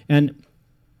technologist. And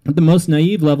at the most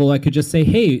naive level, I could just say,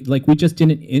 hey, we just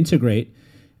didn't integrate,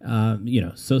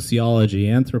 sociology,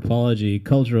 anthropology,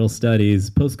 cultural studies,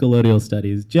 post-colonial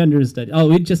studies, gender studies. Oh,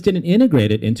 we just didn't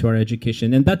integrate it into our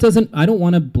education. And I don't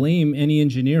want to blame any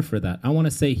engineer for that. I want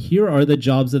to say, here are the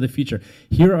jobs of the future.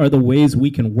 Here are the ways we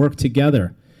can work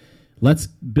together. Let's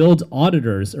build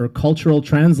auditors or cultural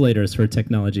translators for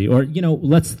technology. Or,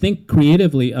 let's think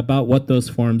creatively about what those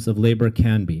forms of labor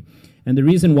can be. And the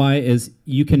reason why is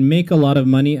you can make a lot of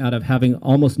money out of having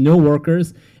almost no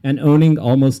workers and owning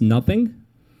almost nothing.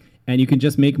 And you can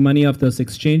just make money off those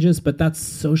exchanges, but that's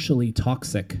socially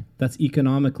toxic. That's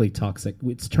economically toxic.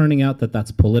 It's turning out that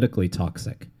that's politically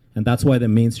toxic. And that's why the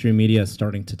mainstream media is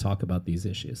starting to talk about these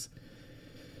issues.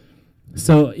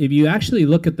 So if you actually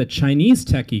look at the Chinese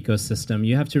tech ecosystem,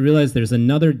 you have to realize there's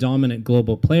another dominant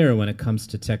global player when it comes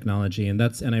to technology, and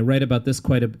I write about this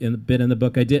quite a bit in the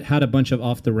book. I had a bunch of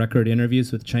off-the-record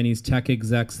interviews with Chinese tech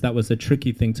execs. That was a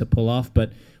tricky thing to pull off,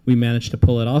 but we managed to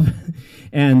pull it off.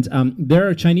 And there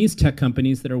are Chinese tech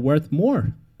companies that are worth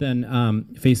more than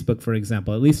Facebook, for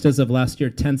example. At least as of last year,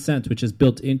 Tencent, which has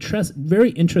built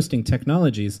very interesting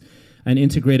technologies, an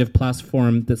integrative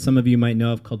platform that some of you might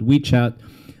know of called WeChat,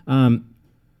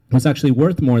 was actually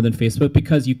worth more than Facebook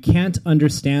because you can't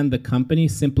understand the company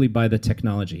simply by the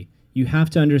technology. You have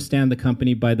to understand the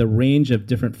company by the range of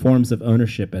different forms of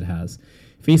ownership it has.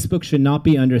 Facebook should not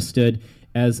be understood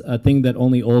as a thing that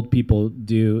only old people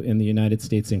do in the United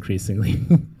States increasingly,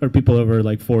 or people over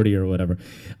like 40 or whatever.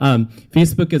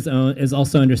 Facebook is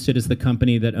also understood as the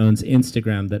company that owns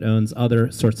Instagram, that owns other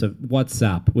sorts of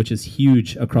WhatsApp, which is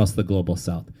huge across the global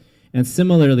south. And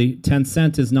similarly,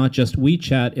 Tencent is not just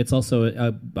WeChat, it's also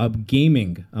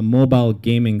a mobile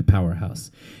gaming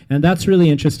powerhouse. And that's really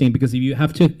interesting because you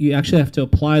actually have to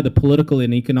apply the political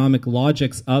and economic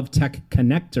logics of tech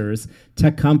connectors,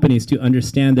 tech companies, to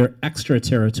understand their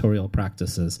extraterritorial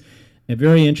practices. A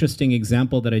very interesting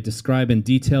example that I describe in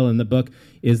detail in the book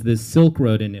is the Silk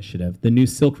Road Initiative, the new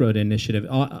Silk Road Initiative,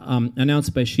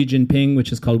 announced by Xi Jinping,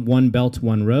 which is called One Belt,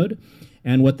 One Road.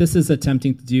 And what this is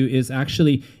attempting to do is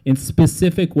actually, in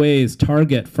specific ways,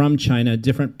 target from China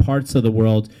different parts of the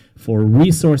world for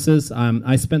resources.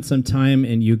 I spent some time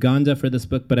in Uganda for this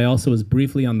book, but I also was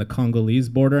briefly on the Congolese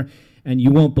border. And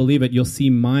you won't believe it, you'll see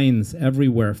mines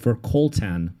everywhere for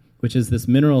coltan, which is this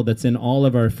mineral that's in all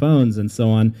of our phones and so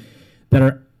on, that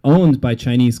are owned by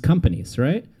Chinese companies,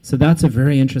 right? So that's a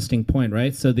very interesting point,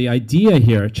 right? So the idea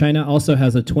here, China also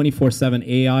has a 24/7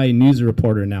 AI news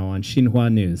reporter now on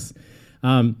Xinhua News.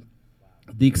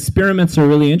 The experiments are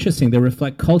really interesting. They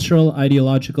reflect cultural,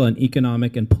 ideological, and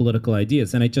economic and political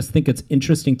ideas. And I just think it's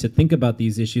interesting to think about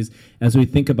these issues as we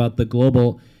think about the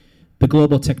global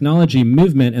technology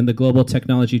movement and the global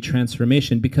technology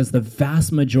transformation, because the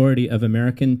vast majority of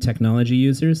American technology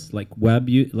users, like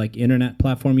like internet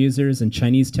platform users and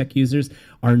Chinese tech users,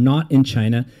 are not in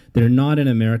China. They're not in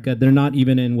America. They're not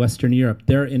even in Western Europe.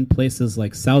 They're in places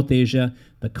like South Asia,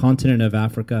 the continent of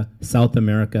Africa, South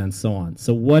America, and so on.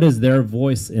 So what is their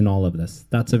voice in all of this?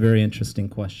 That's a very interesting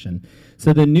question.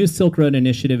 So the new Silk Road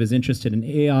Initiative is interested in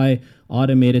AI,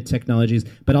 automated technologies,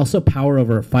 but also power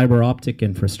over fiber optic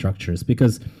infrastructures,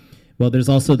 because, well, there's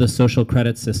also the social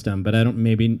credit system, but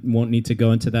won't need to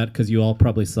go into that because you all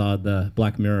probably saw the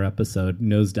Black Mirror episode,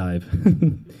 Nosedive.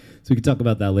 So we can talk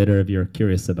about that later if you're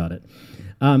curious about it.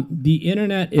 The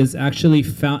internet is actually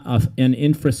an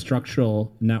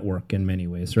infrastructural network in many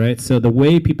ways, right? So the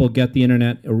way people get the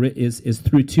internet is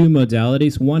through two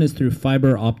modalities. One is through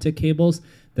fiber optic cables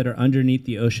that are underneath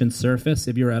the ocean surface.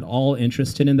 If you're at all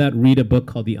interested in that, read a book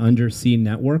called The Undersea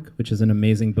Network, which is an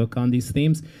amazing book on these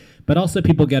themes. But also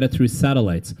people get it through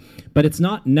satellites. But it's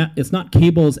not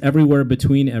cables everywhere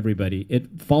between everybody.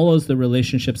 It follows the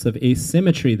relationships of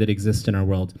asymmetry that exist in our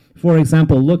world. For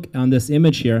example, look on this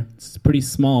image here. It's pretty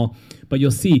small, but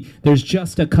you'll see there's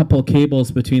just a couple cables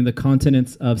between the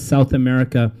continents of South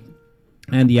America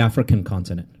and the African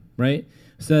continent, right?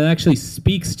 So that actually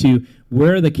speaks to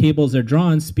where the cables are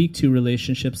drawn, speak to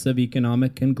relationships of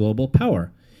economic and global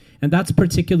power. And that's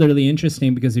particularly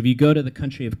interesting because if you go to the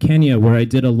country of Kenya, where I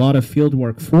did a lot of field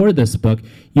work for this book,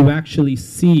 you actually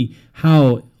see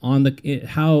how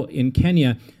in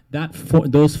Kenya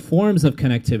those forms of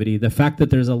connectivity, the fact that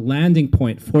there's a landing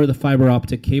point for the fiber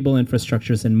optic cable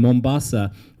infrastructures in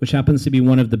Mombasa, which happens to be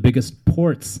one of the biggest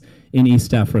ports in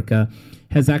East Africa,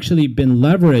 has actually been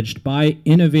leveraged by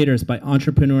innovators, by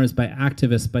entrepreneurs, by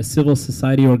activists, by civil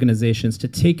society organizations to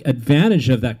take advantage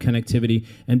of that connectivity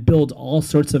and build all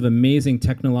sorts of amazing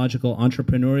technological,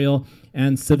 entrepreneurial,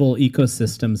 and civil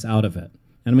ecosystems out of it.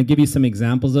 And I'm going to give you some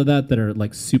examples of that are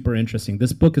like super interesting.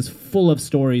 This book is full of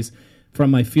stories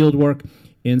from my field work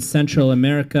in Central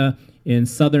America, in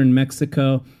Southern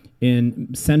Mexico,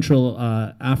 in Central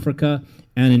Africa,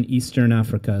 and in Eastern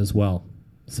Africa as well.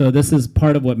 So this is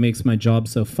part of what makes my job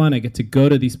so fun. I get to go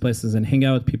to these places and hang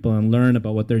out with people and learn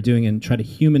about what they're doing and try to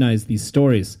humanize these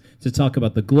stories to talk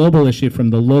about the global issue from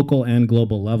the local and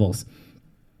global levels.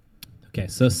 Okay,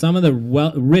 so some of the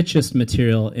richest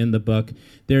material in the book,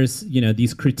 there's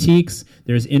these critiques,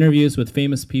 there's interviews with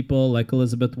famous people like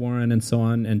Elizabeth Warren and so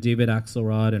on, and David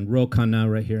Axelrod and Ro Khanna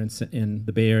right here in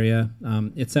the Bay Area,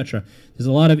 etc. There's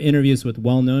a lot of interviews with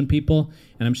well-known people,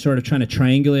 and I'm sort of trying to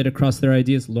triangulate across their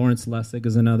ideas. Lawrence Lessig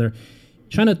is another.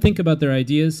 Trying to think about their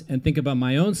ideas and think about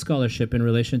my own scholarship in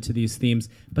relation to these themes,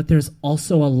 but there's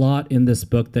also a lot in this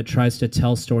book that tries to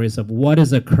tell stories of what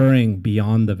is occurring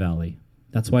beyond the valley.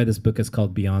 That's why this book is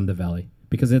called Beyond the Valley,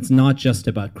 because it's not just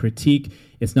about critique,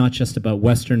 it's not just about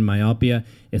Western myopia,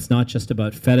 it's not just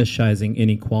about fetishizing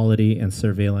inequality and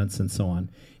surveillance and so on.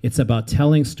 It's about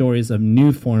telling stories of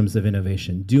new forms of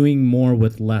innovation, doing more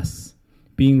with less,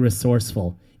 being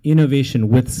resourceful, innovation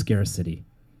with scarcity.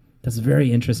 That's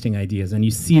very interesting ideas, and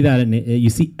you see that, you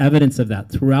see evidence of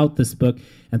that throughout this book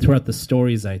and throughout the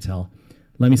stories I tell.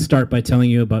 Let me start by telling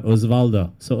you about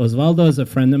Osvaldo. So Osvaldo is a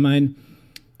friend of mine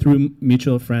through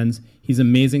mutual friends. He's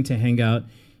amazing to hang out.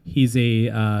 He's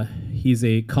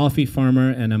a coffee farmer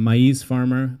and a maize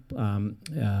farmer,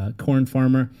 corn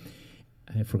farmer.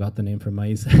 I forgot the name for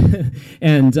maize,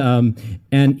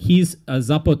 and he's a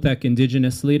Zapotec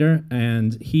indigenous leader,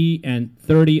 and he and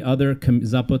 30 other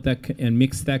Zapotec and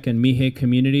Mixtec and Mixe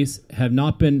communities have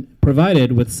not been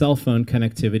provided with cell phone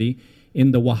connectivity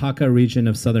in the Oaxaca region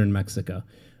of southern Mexico.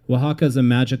 Oaxaca is a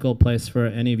magical place for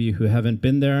any of you who haven't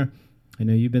been there. I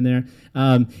know you've been there.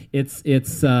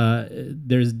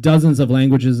 There's dozens of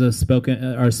languages are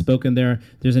spoken there.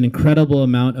 There's an incredible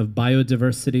amount of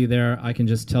biodiversity there. I can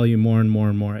just tell you more and more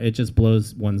and more. It just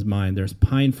blows one's mind. There's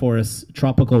pine forests,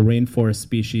 tropical rainforest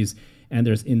species, and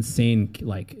there's insane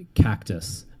like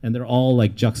cactus. And they're all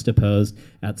like juxtaposed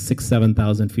at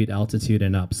 7,000 feet altitude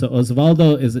and up. So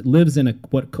Osvaldo lives in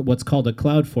what's called a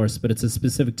cloud forest, but it's a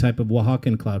specific type of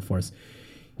Oaxacan cloud forest.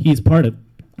 He's part of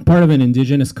an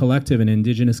indigenous collective, an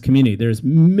indigenous community. There's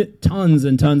tons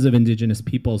and tons of indigenous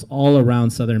peoples all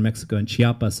around southern Mexico and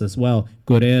Chiapas as well,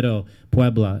 Guerrero,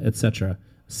 Puebla, etc.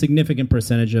 Significant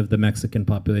percentage of the Mexican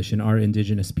population are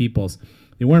indigenous peoples.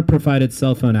 They weren't provided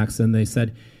cell phone access, and they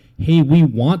said, hey, we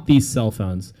want these cell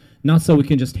phones, not so we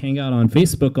can just hang out on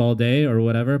Facebook all day or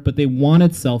whatever, but they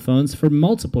wanted cell phones for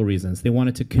multiple reasons. They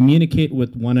wanted to communicate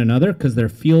with one another because their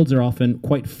fields are often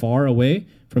quite far away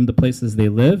from the places they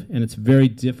live, and it's very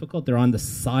difficult. They're on the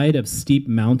side of steep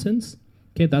mountains.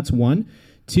 Okay, that's one.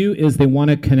 Two is they want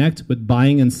to connect with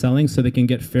buying and selling so they can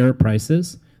get fair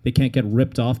prices. They can't get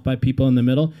ripped off by people in the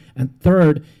middle. And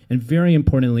third, and very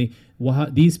importantly,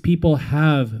 these people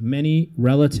have many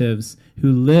relatives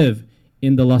who live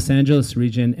in the Los Angeles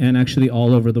region and actually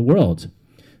all over the world.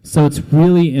 So it's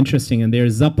really interesting. And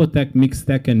there's Zapotec,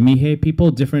 Mixtec, and Mixe people,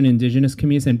 different indigenous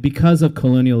communities. And because of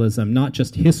colonialism, not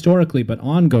just historically, but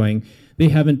ongoing, they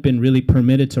haven't been really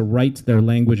permitted to write their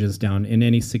languages down in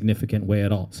any significant way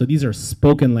at all. So these are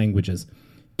spoken languages.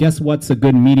 Guess what's a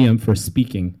good medium for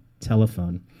speaking?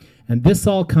 Telephone. And this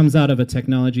all comes out of a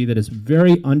technology that is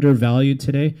very undervalued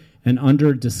today and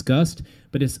under-discussed,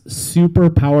 but is super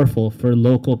powerful for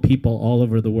local people all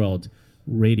over the world.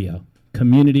 Radio.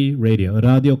 Community radio,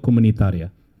 radio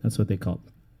comunitaria. That's what they call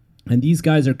it. And these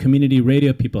guys are community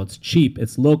radio people. It's cheap,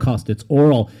 it's low cost, it's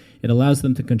oral. It allows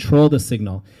them to control the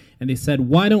signal. And they said,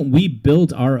 why don't we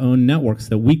build our own networks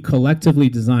that we collectively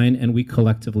design and we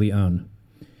collectively own?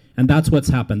 And that's what's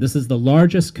happened. This is the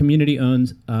largest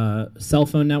community-owned cell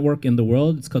phone network in the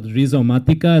world. It's called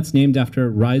Rizomatica. It's named after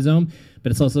rhizome,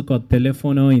 but it's also called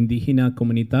Teléfono Indígena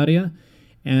Comunitaria.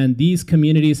 And these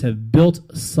communities have built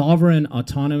sovereign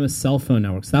autonomous cell phone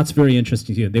networks. That's very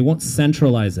interesting to you. They won't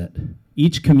centralize it.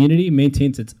 Each community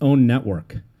maintains its own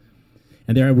network.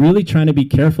 And they're really trying to be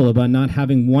careful about not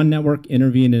having one network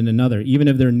intervene in another, even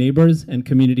if they're neighbors and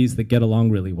communities that get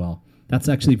along really well. That's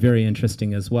actually very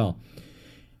interesting as well.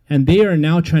 And they are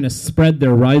now trying to spread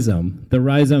their rhizome. The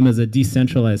rhizome is a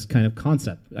decentralized kind of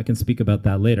concept. I can speak about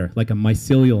that later, like a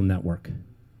mycelial network,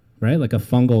 right? Like a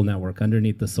fungal network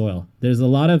underneath the soil. There's a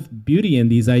lot of beauty in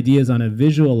these ideas on a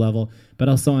visual level, but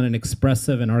also on an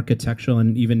expressive and architectural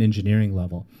and even engineering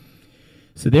level.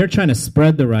 So they're trying to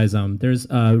spread the rhizome. There's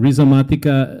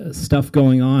Rizomatica stuff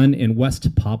going on in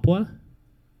West Papua,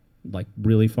 like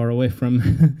really far away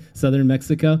from southern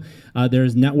Mexico.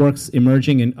 There's networks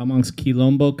emerging amongst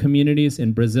Quilombo communities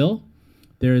in Brazil.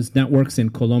 There's networks in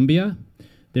Colombia.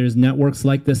 There's networks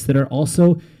like this that are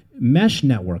also mesh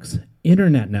networks,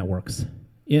 internet networks,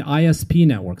 ISP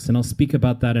networks, and I'll speak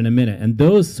about that in a minute. And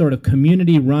those sort of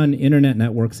community-run internet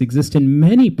networks exist in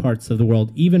many parts of the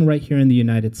world, even right here in the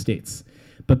United States.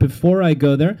 But before I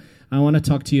go there, I want to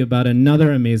talk to you about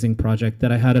another amazing project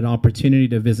that I had an opportunity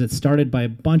to visit, started by a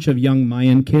bunch of young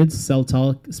Mayan kids,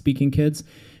 Celtal-speaking kids,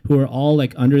 who are all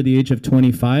like under the age of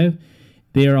 25.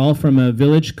 They are all from a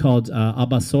village called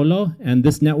Abasolo, and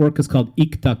this network is called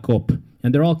Ictacop.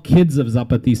 And they're all kids of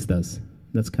Zapatistas.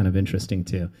 That's kind of interesting,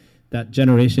 too. That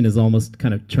generation is almost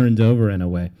kind of turned over in a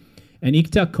way. And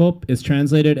Ictacop is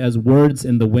translated as words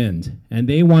in the wind. And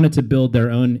they wanted to build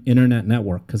their own internet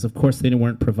network because, of course, they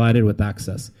weren't provided with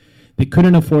access. They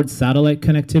couldn't afford satellite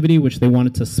connectivity, which they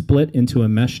wanted to split into a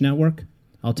mesh network.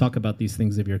 I'll talk about these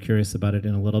things if you're curious about it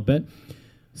in a little bit.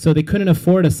 So they couldn't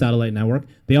afford a satellite network.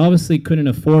 They obviously couldn't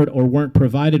afford or weren't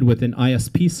provided with an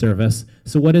ISP service.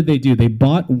 So what did they do? They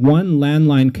bought one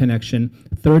landline connection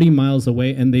 30 miles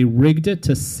away, and they rigged it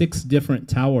to 6 different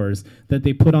towers that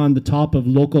they put on the top of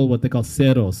local, what they call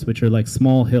cerros, which are like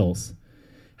small hills.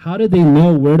 How did they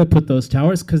know where to put those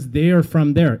towers? Because they are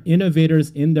from there, innovators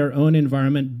in their own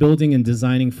environment, building and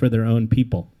designing for their own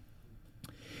people.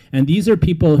 And these are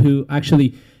people who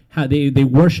actually, they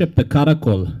worship the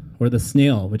caracol, or the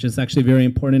snail, which is actually very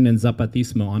important in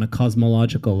Zapatismo on a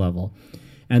cosmological level.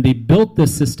 And they built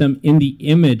this system in the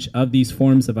image of these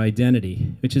forms of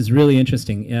identity, which is really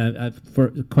interesting.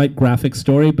 For quite graphic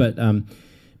story, but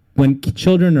when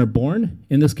children are born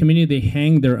in this community, they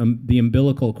hang the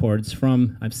umbilical cords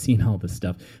from, I've seen all this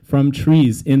stuff, from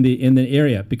trees in the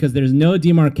area, because there's no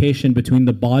demarcation between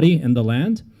the body and the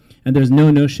land, and there's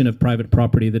no notion of private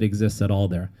property that exists at all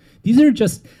there. These are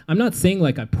just, I'm not saying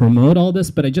like I promote all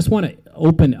this, but I just want to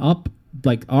open up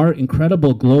like our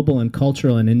incredible global and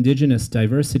cultural and indigenous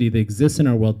diversity that exists in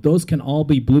our world. Those can all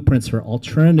be blueprints for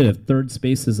alternative third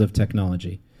spaces of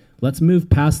technology. Let's move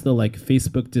past the like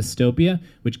Facebook dystopia,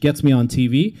 which gets me on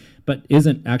TV, but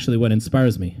isn't actually what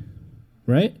inspires me,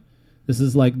 right? This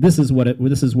is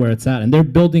where it's at, and they're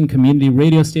building community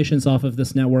radio stations off of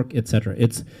this network, etc.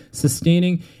 It's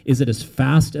sustaining. Is it as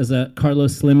fast as a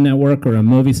Carlos Slim network or a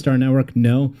Movistar network?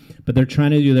 No, but they're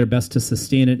trying to do their best to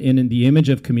sustain it in the image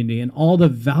of community, and all the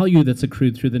value that's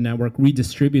accrued through the network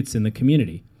redistributes in the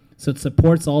community. So it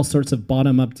supports all sorts of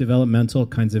bottom-up developmental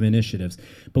kinds of initiatives.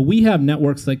 But we have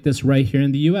networks like this right here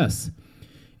in the U.S.,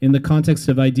 in the context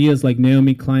of ideas like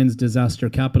Naomi Klein's disaster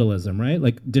capitalism, right?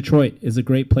 Like Detroit is a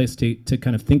great place to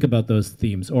kind of think about those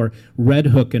themes, or Red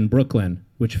Hook in Brooklyn,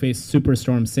 which faced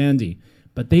Superstorm Sandy.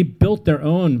 But they built their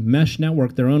own mesh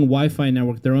network, their own Wi-Fi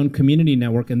network, their own community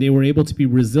network, and they were able to be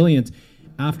resilient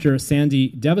after Sandy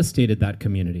devastated that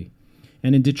community.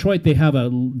 And in Detroit, they have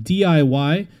a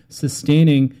DIY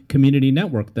sustaining community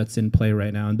network that's in play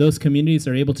right now. And those communities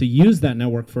are able to use that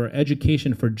network for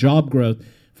education, for job growth,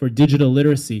 for digital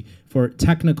literacy, for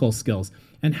technical skills.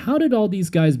 And how did all these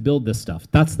guys build this stuff?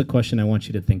 That's the question I want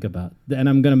you to think about. And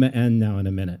I'm going to end now in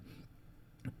a minute.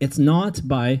 It's not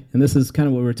by, and this is kind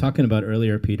of what we were talking about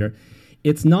earlier, Peter,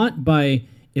 it's not by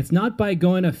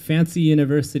going to fancy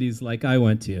universities like I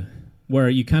went to, where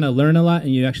you kind of learn a lot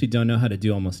and you actually don't know how to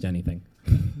do almost anything,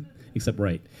 except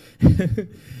write.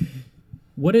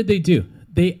 What did they do?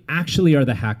 They actually are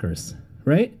the hackers,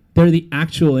 right? They're the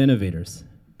actual innovators,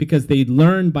 because they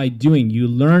learn by doing. You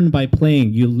learn by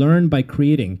playing. You learn by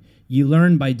creating. You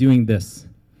learn by doing this.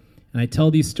 And I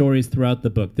tell these stories throughout the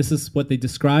book. This is what they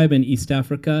describe in East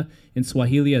Africa, in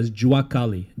Swahili, as jua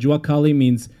kali. Jua kali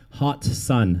means hot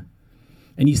sun.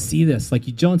 And you see this, like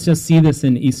you don't just see this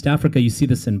in East Africa, you see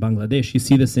this in Bangladesh, you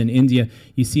see this in India,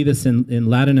 you see this in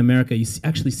Latin America, you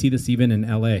actually see this even in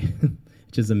LA,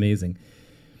 which is amazing.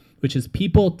 Which is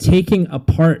people taking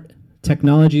apart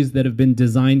technologies that have been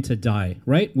designed to die,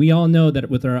 right? We all know that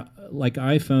with our like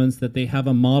iPhones that they have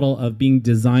a model of being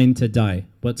designed to die,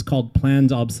 what's called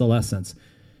planned obsolescence,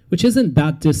 which isn't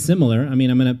that dissimilar. I mean,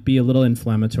 I'm going to be a little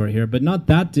inflammatory here, but not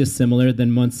that dissimilar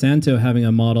than Monsanto having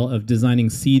a model of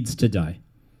designing seeds to die,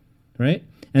 right?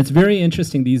 And it's very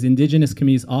interesting. These indigenous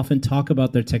communities often talk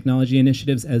about their technology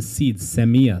initiatives as seeds,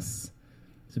 semillas.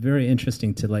 It's very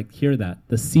interesting to like hear that.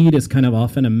 The seed is kind of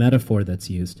often a metaphor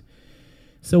that's used.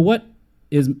 So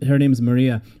her name is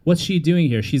Maria. What's she doing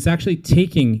here? She's actually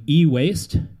taking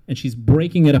e-waste and she's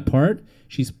breaking it apart.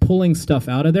 She's pulling stuff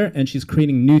out of there and she's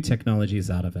creating new technologies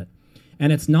out of it.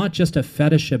 And it's not just a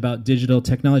fetish about digital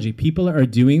technology. People are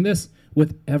doing this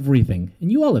with everything.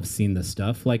 And you all have seen this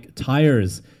stuff, like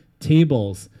tires,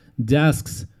 tables,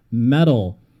 desks,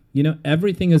 metal. You know,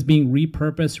 everything is being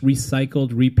repurposed,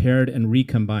 recycled, repaired, and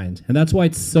recombined. And that's why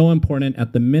it's so important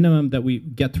at the minimum that we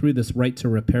get through this right to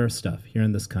repair stuff here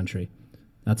in this country.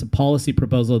 That's a policy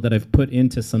proposal that I've put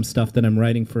into some stuff that I'm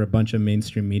writing for a bunch of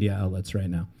mainstream media outlets right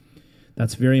now.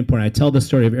 That's very important. I tell the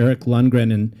story of Eric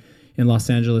Lundgren in Los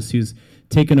Angeles, who's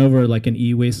taken over like an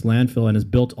e-waste landfill and has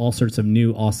built all sorts of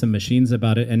new awesome machines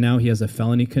about it. And now he has a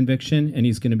felony conviction and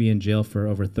he's going to be in jail for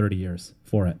over 30 years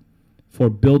for it, for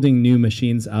building new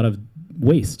machines out of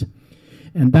waste.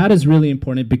 And that is really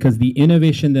important because the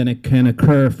innovation then it can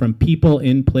occur from people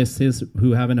in places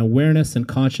who have an awareness and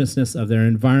consciousness of their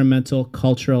environmental,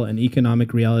 cultural, and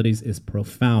economic realities is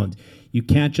profound. You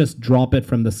can't just drop it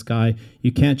from the sky.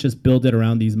 You can't just build it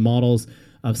around these models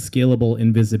of scalable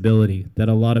invisibility that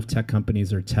a lot of tech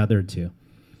companies are tethered to.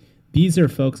 These are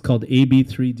folks called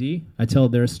AB3D. I tell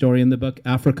their story in the book,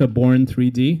 Africa Born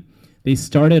 3D. They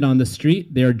started on the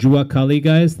street. They're Jua Kali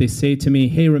guys. They say to me,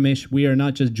 hey, Ramesh, we are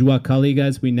not just Jua Kali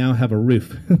guys. We now have a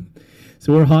roof.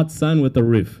 So we're hot sun with a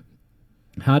roof.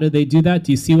 How do they do that?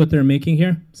 Do you see what they're making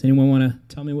here? Does anyone want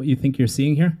to tell me what you think you're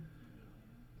seeing here?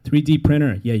 3D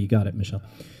printer. Yeah, you got it, Michelle.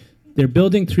 They're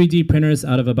building 3D printers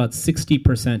out of about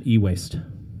 60% e-waste.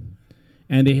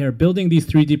 And they are building these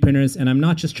 3D printers, and I'm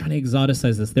not just trying to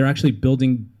exoticize this. They're actually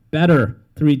building better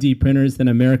 3D printers than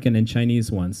American and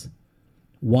Chinese ones.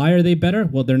 Why are they better?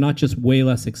 Well, they're not just way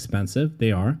less expensive.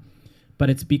 They are.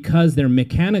 But it's because they're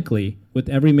mechanically, with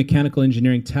every mechanical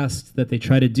engineering test that they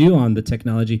try to do on the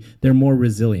technology, they're more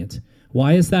resilient.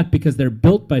 Why is that? Because they're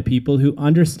built by people who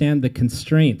understand the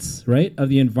constraints, right, of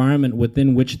the environment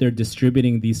within which they're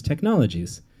distributing these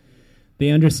technologies. They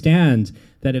understand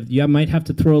that if you might have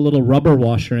to throw a little rubber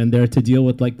washer in there to deal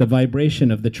with like the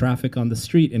vibration of the traffic on the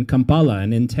street in Kampala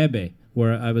and in Tebe,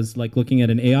 where I was like looking at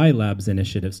an AI labs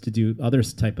initiatives to do other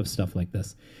type of stuff like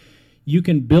this. You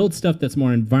can build stuff that's more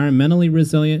environmentally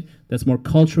resilient, that's more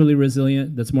culturally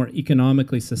resilient, that's more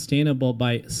economically sustainable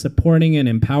by supporting and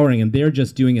empowering, and they're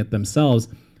just doing it themselves,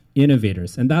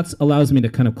 innovators. And that allows me to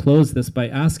kind of close this by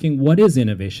asking, what is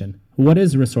innovation? What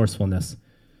is resourcefulness?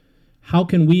 How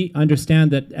can we understand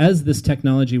that as this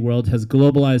technology world has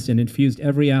globalized and infused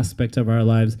every aspect of our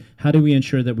lives, how do we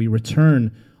ensure that we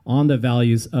return on the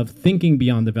values of thinking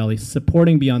beyond the valley,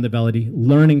 supporting beyond the valley,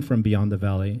 learning from beyond the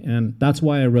valley? And that's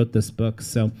why I wrote this book.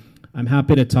 So I'm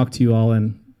happy to talk to you all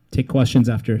and take questions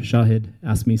after Shahid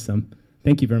asks me some.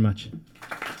 Thank you very much.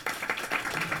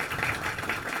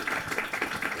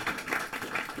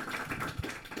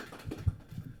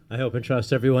 I hope and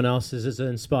trust everyone else is as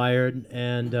inspired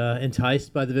and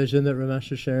enticed by the vision that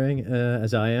Ramesh is sharing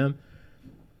as I am.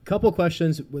 Couple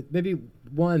questions. Maybe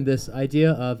one, this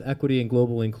idea of equity and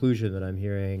global inclusion that I'm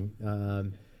hearing,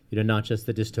 not just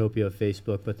the dystopia of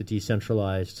Facebook, but the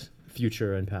decentralized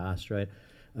future and past, right?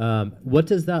 What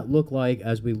does that look like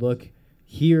as we look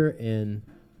here in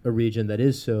a region that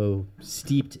is so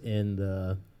steeped in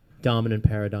the dominant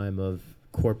paradigm of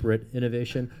corporate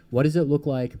innovation? What does it look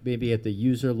like maybe at the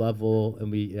user level?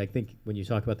 And I think when you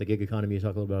talk about the gig economy, you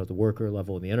talk a little bit about the worker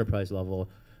level and the enterprise level.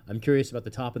 I'm curious about the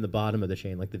top and the bottom of the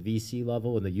chain, like the VC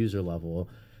level and the user level.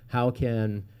 How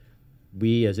can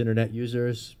we as internet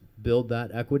users build that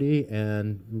equity?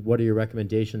 And what are your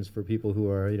recommendations for people who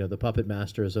are, the puppet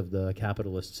masters of the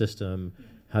capitalist system?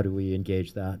 How do we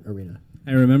engage that arena?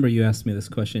 I remember you asked me this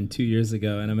question 2 years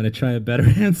ago, and I'm going to try a better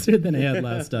answer than I had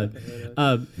last time.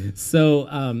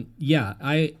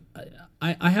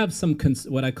 I have some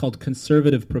what I called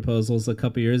conservative proposals a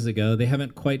couple years ago. They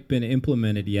haven't quite been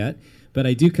implemented yet, but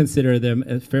I do consider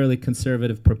them fairly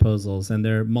conservative proposals, and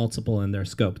they're multiple in their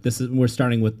scope. We're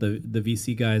starting with the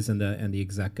VC guys and the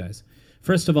exec guys.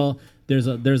 First of all, there's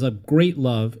a great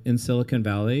love in Silicon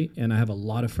Valley, and I have a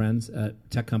lot of friends at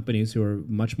tech companies who are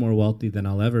much more wealthy than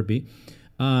I'll ever be,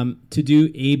 to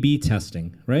do A/B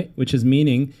testing, right? Which is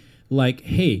meaning like,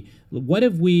 hey, what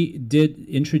if we did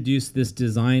introduce this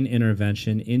design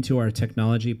intervention into our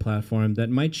technology platform that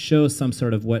might show some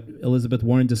sort of what Elizabeth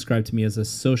Warren described to me as a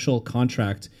social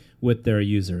contract with their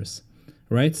users,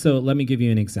 right? So let me give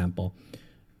you an example.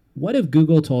 What if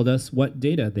Google told us what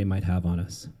data they might have on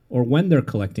us, or when they're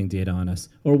collecting data on us,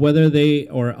 or whether they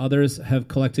or others have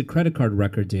collected credit card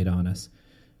record data on us?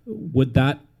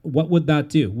 What would that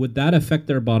do? Would that affect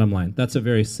their bottom line? That's a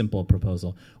very simple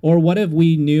proposal. Or what if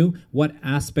we knew what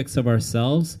aspects of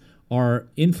ourselves are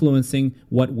influencing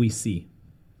what we see?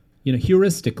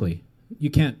 Heuristically. You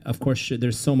can't, of course,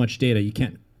 there's so much data, you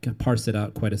can't parse it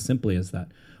out quite as simply as that.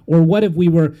 Or what if we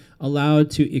were allowed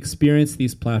to experience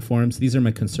these platforms, these are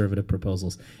my conservative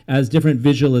proposals, as different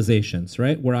visualizations,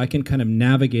 right? Where I can kind of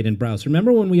navigate and browse.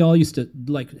 Remember when we all used to,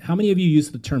 how many of you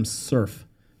use the term surf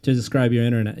to describe your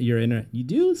internet? You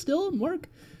do still, Mark?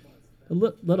 A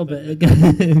little bit.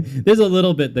 There's a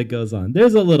little bit that goes on.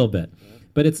 There's a little bit.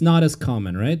 But it's not as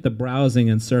common, right? The browsing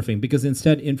and surfing, because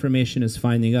instead information is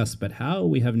finding us. But how?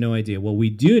 We have no idea. Well, we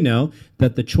do know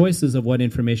that the choices of what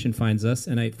information finds us,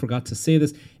 and I forgot to say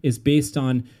this, is based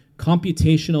on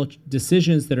computational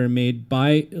decisions that are made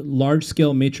by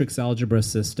large-scale matrix algebra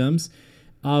systems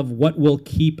of what will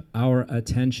keep our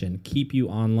attention, keep you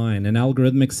online. And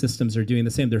algorithmic systems are doing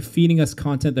the same. They're feeding us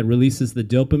content that releases the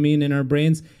dopamine in our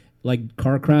brains, like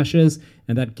car crashes,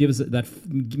 and that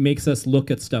makes us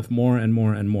look at stuff more and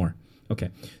more and more. Okay,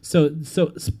 so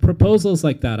proposals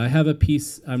like that. I have a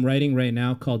piece I'm writing right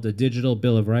now called the Digital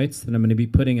Bill of Rights that I'm going to be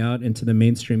putting out into the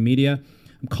mainstream media.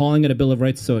 I'm calling it a Bill of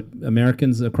Rights so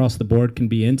Americans across the board can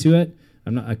be into it.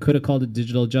 I could have called it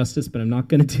digital justice, but I'm not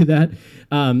going to do that.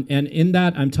 And in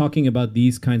that, I'm talking about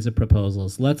these kinds of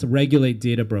proposals. Let's regulate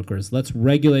data brokers. Let's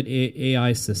regulate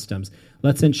AI systems.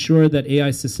 Let's ensure that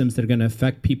AI systems that are going to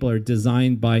affect people are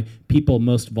designed by people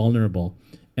most vulnerable,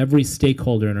 every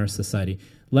stakeholder in our society.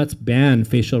 Let's ban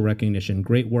facial recognition.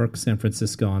 Great work, San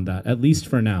Francisco, on that, at least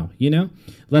for now.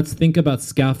 Let's think about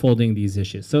scaffolding these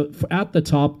issues. So at the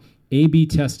top, A/B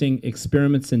testing,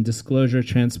 experiments in disclosure,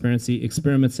 transparency,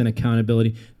 experiments in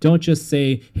accountability. Don't just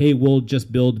say, hey, we'll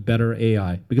just build better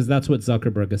AI, because that's what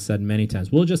Zuckerberg has said many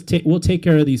times. We'll take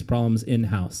care of these problems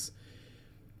in-house.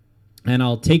 and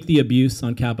I'll take the abuse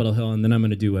on Capitol Hill, and then I'm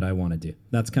going to do what I want to do.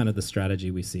 That's kind of the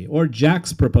strategy we see. Or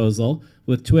Jack's proposal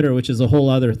with Twitter, which is a whole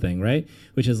other thing, right?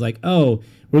 Which is like, oh,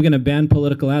 we're going to ban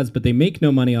political ads, but they make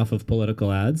no money off of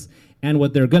political ads. And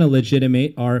what they're going to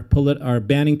legitimate are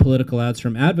banning political ads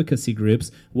from advocacy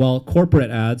groups, while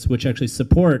corporate ads, which actually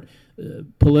support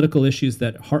political issues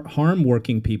that harm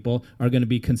working people, are going to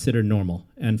be considered normal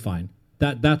and fine.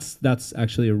 That's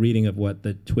actually a reading of what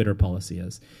the Twitter policy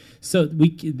is. So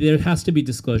there has to be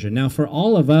disclosure. Now, for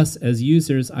all of us as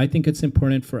users, I think it's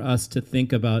important for us to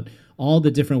think about all the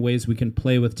different ways we can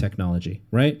play with technology,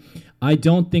 right? I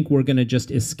don't think we're going to just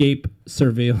escape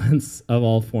surveillance of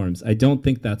all forms. I don't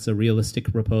think that's a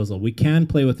realistic proposal. We can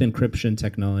play with encryption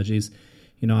technologies.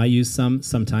 I use some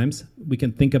sometimes. We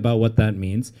can think about what that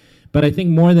means. But I think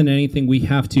more than anything, we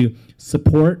have to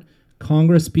support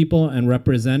Congress people and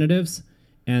representatives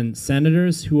and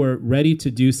senators who are ready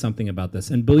to do something about this.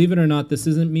 And believe it or not, this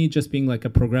isn't me just being like a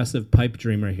progressive pipe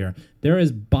dreamer here. There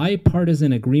is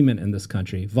bipartisan agreement in this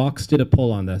country. Vox did a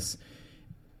poll on this.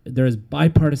 There is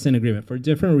bipartisan agreement for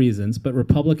different reasons, but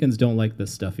Republicans don't like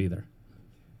this stuff either.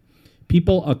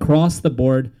 People across the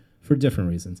board, for different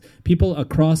reasons, people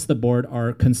across the board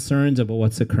are concerned about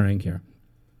what's occurring here.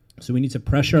 So we need to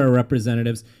pressure our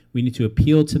representatives. We need to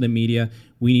appeal to the media.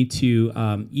 We need to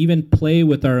even play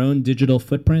with our own digital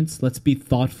footprints. Let's be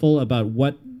thoughtful about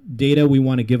what data we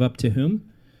want to give up to whom.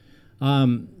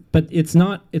 But it's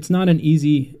not an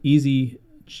easy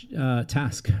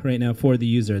task right now for the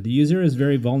user. The user is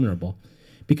very vulnerable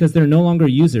because they're no longer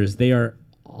users. They are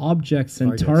objects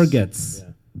and targets,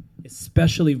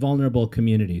 especially vulnerable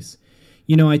communities.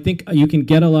 I think you can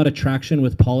get a lot of traction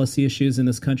with policy issues in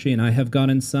this country, and I have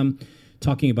gotten some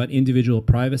talking about individual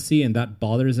privacy, and that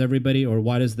bothers everybody. Or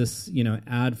why does this,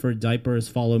 ad for diapers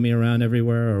follow me around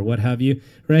everywhere, or what have you,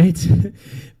 right?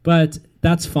 But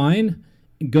that's fine.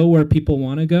 Go where people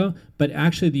want to go. But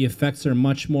actually, the effects are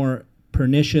much more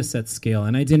pernicious at scale.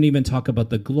 And I didn't even talk about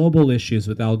the global issues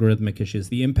with algorithmic issues,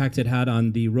 the impact it had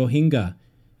on the Rohingya,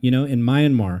 in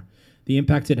Myanmar, the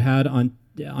impact it had on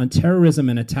terrorism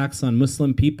and attacks on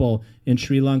Muslim people in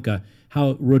Sri Lanka,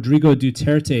 how Rodrigo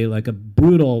Duterte, like a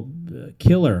brutal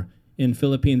killer in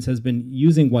Philippines, has been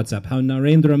using WhatsApp, how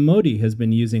Narendra Modi has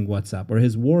been using WhatsApp, or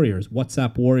his warriors,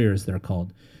 WhatsApp warriors they're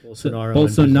called.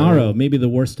 Bolsonaro, maybe the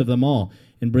worst of them all,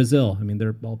 in Brazil. I mean,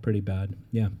 they're all pretty bad.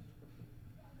 Yeah.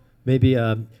 Maybe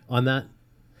on that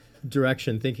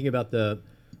direction, thinking about the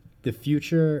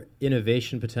future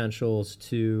innovation potentials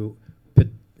to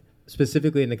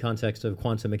specifically in the context of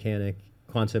quantum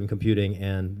computing,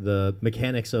 and the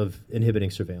mechanics of inhibiting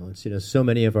surveillance. So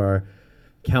many of our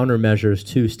countermeasures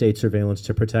to state surveillance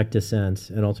to protect dissent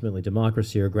and ultimately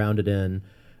democracy are grounded in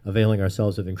availing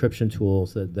ourselves of encryption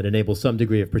tools that enable some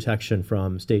degree of protection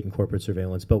from state and corporate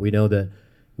surveillance. But we know that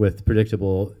with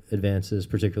predictable advances,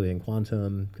 particularly in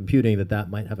quantum computing, that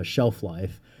might have a shelf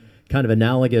life, kind of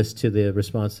analogous to the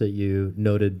response that you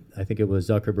noted, I think it was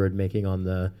Zuckerberg making on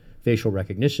the facial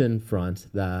recognition front,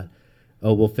 that,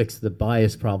 we'll fix the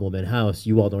bias problem in-house.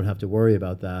 You all don't have to worry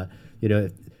about that.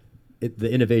 The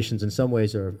innovations in some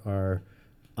ways are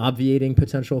obviating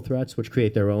potential threats, which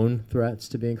create their own threats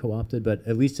to being co-opted. But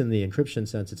at least in the encryption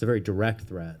sense, it's a very direct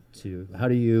threat to how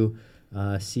do you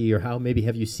see, or how maybe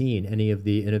have you seen any of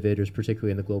the innovators, particularly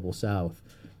in the global South,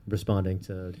 responding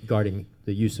to guarding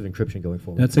the use of encryption going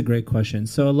forward? That's a great question.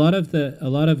 So a lot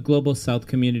of global South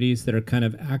communities that are kind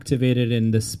of activated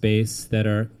in this space, that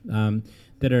are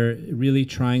really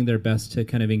trying their best to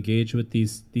kind of engage with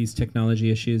these technology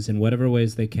issues in whatever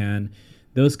ways they can.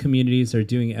 Those communities are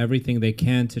doing everything they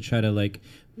can to try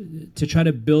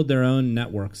to build their own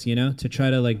networks, to try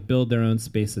to build their own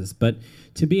spaces. But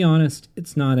to be honest,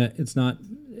 it's not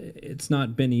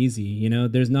been easy.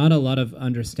 There's not a lot of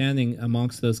understanding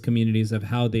amongst those communities of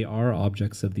how they are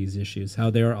objects of these issues, how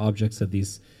they are objects of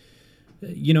these.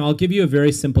 I'll give you a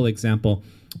very simple example.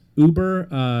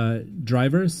 Uber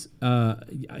drivers. I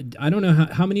don't know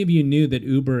how many of you knew that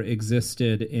Uber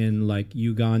existed in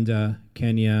Uganda,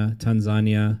 Kenya,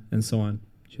 Tanzania, and so on.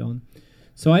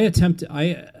 So I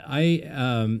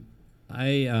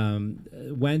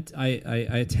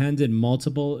attended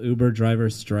multiple Uber driver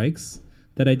strikes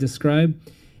that I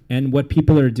described. And what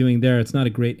people are doing there, it's not a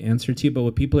great answer to you, but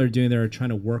what people are doing there are trying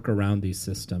to work around these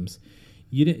systems.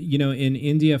 In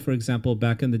India, for example,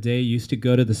 back in the day, you used to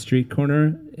go to the street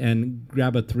corner and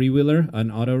grab a three-wheeler,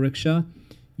 an auto rickshaw.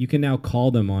 You can now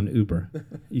call them on Uber.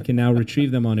 You can now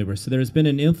retrieve them on Uber. So there's been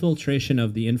an infiltration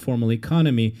of the informal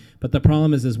economy, but the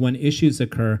problem is when issues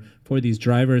occur for these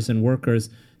drivers and workers,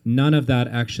 none of that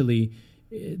actually,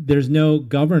 there's no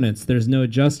governance, there's no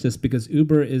justice, because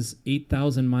Uber is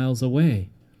 8,000 miles away.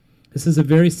 This is a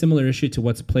very similar issue to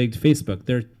what's plagued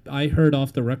Facebook. I heard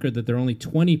off the record that there are only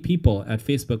 20 people at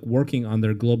Facebook working on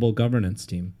their global governance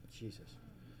team. Jesus.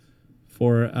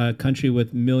 For a country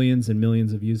with millions and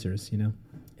millions of users,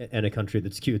 And a country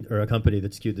that's skewed, or a company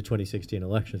that skewed the 2016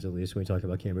 elections, at least when we talk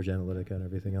about Cambridge Analytica and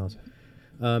everything else.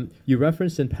 You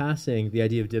referenced in passing the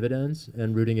idea of dividends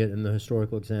and rooting it in the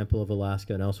historical example of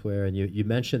Alaska and elsewhere, and you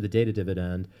mentioned the data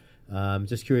dividend.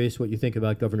 Just curious what you think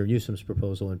about Governor Newsom's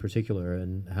proposal in particular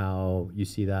and how you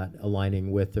see that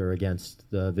aligning with or against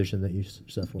the vision that you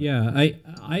set forth. Yeah,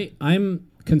 I'm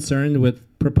concerned with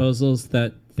proposals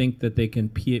that think that they can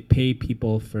pay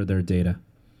people for their data,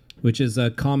 which is a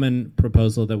common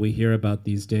proposal that we hear about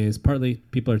these days. Partly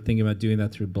people are thinking about doing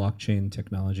that through blockchain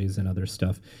technologies and other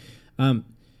stuff.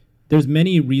 There's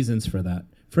many reasons for that.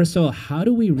 First of all, how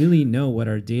do we really know what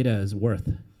our data is worth?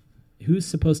 Who's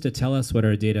supposed to tell us what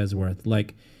our data is worth?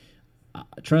 Like,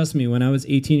 trust me, when I was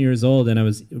 18 years old and I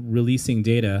was releasing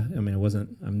data,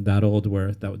 I'm that old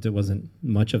where there wasn't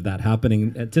much of that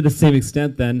happening to the same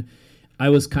extent then. I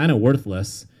was kind of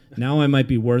worthless. Now I might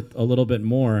be worth a little bit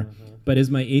more, but is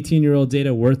my 18-year-old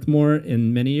data worth more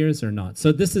in many years or not?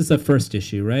 So this is the first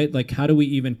issue, right? Like, how do we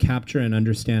even capture and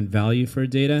understand value for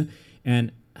data?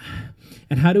 And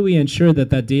how do we ensure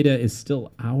that data is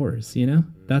still ours,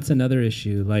 That's another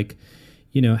issue. Like,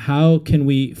 how can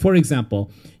we, for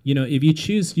example, if you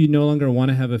choose you no longer want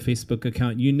to have a Facebook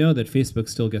account, that Facebook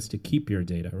still gets to keep your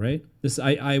data, right?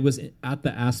 I was at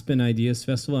the Aspen Ideas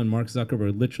Festival, and Mark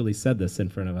Zuckerberg literally said this in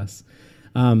front of us.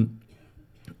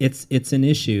 It's an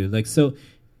issue. Like, so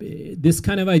this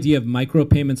kind of idea of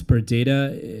micropayments per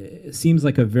data seems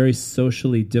like a very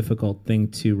socially difficult thing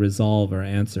to resolve or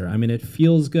answer. It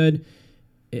feels good.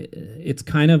 It's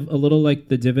kind of a little like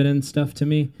the dividend stuff to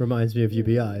me. Reminds me of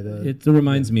UBI. It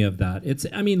reminds me of that.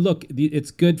 Look,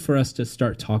 it's good for us to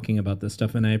start talking about this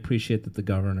stuff, and I appreciate that the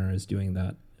governor is doing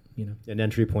that. An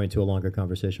entry point to a longer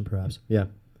conversation, perhaps. Yeah,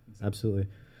 absolutely.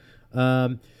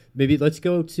 Maybe let's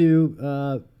go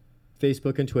to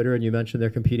Facebook and Twitter, and you mentioned their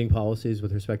competing policies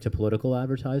with respect to political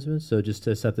advertisements. So just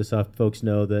to set this up, folks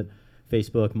know that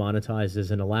Facebook monetizes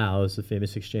and allows the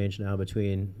famous exchange now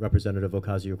between Representative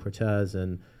Ocasio-Cortez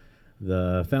and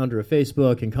the founder of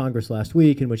Facebook in Congress last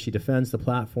week, in which he defends the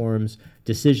platform's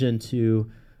decision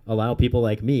to allow people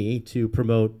like me to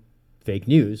promote fake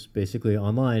news, basically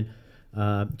online.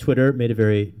 Twitter made a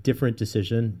very different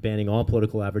decision, banning all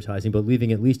political advertising, but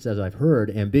leaving, at least as I've heard,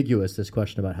 ambiguous this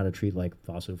question about how to treat like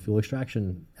fossil fuel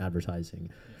extraction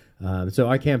advertising. So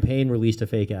our campaign released a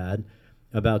fake ad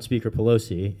about Speaker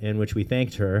Pelosi, in which we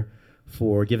thanked her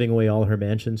for giving away all her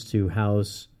mansions to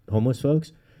house homeless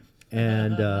folks.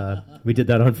 And we did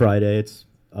that on Friday. It's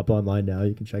up online now.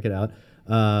 You can check it out.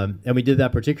 And we did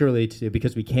that particularly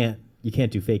because you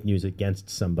can't do fake news against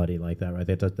somebody like that, right?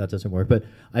 That doesn't work. But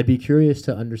I'd be curious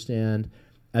to understand,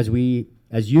 as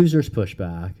users push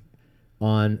back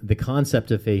on the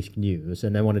concept of fake news,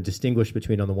 and I want to distinguish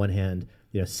between, on the one hand,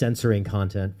 censoring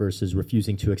content versus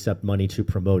refusing to accept money to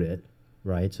promote it,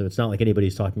 right? So it's not like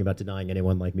anybody's talking about denying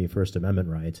anyone like me First Amendment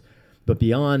rights. But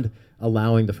beyond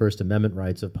allowing the First Amendment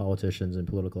rights of politicians and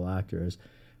political actors,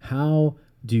 how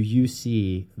do you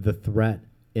see the threat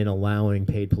in allowing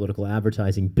paid political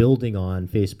advertising building on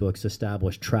Facebook's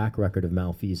established track record of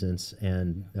malfeasance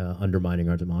and undermining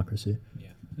our democracy? Yeah,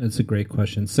 that's a great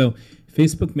question. So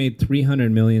Facebook made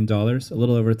 $300 million, a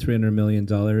little over $300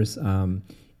 million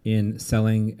in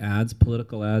selling ads,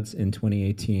 political ads in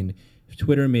 2018.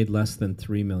 Twitter made less than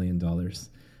 $3 million.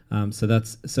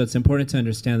 So it's important to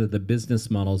understand that the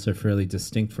business models are fairly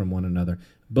distinct from one another.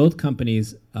 Both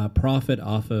companies profit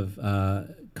off of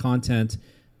content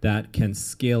that can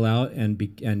scale out and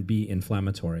be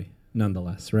inflammatory,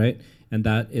 nonetheless, right? And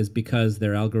that is because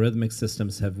their algorithmic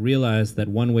systems have realized that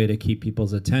one way to keep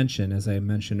people's attention, as I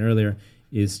mentioned earlier,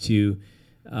 is to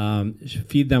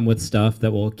feed them with stuff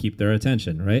that will keep their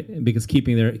attention, right? Because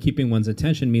keeping one's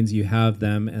attention means you have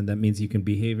them, and that means you can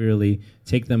behaviorally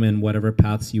take them in whatever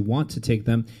paths you want to take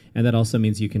them, and that also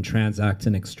means you can transact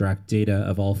and extract data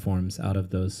of all forms out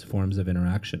of those forms of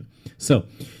interaction. So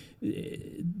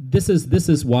this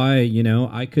is why,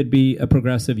 I could be a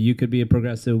progressive, you could be a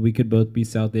progressive, we could both be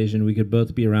South Asian, we could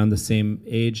both be around the same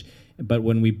age, but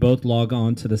when we both log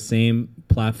on to the same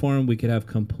platform, we could have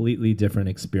completely different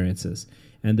experiences.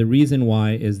 And the reason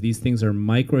why is these things are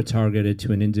micro-targeted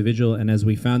to an individual, and as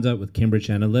we found out with Cambridge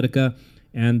Analytica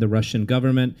and the Russian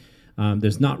government,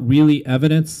 there's not really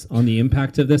evidence on the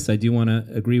impact of this. I do want to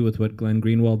agree with what Glenn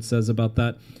Greenwald says about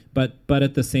that, but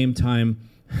at the same time,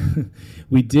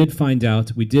 we did find out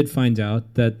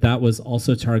that was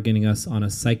also targeting us on a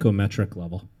psychometric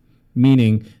level.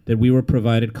 meaning that we were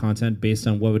provided content based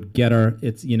on what would get our.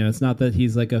 It's it's not that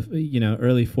he's like a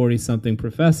early 40-something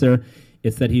professor.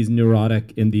 It's that he's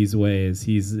neurotic in these ways.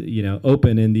 He's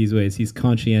open in these ways. He's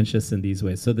conscientious in these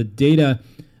ways. So the data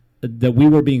that we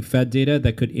were being fed data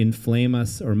that could inflame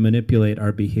us or manipulate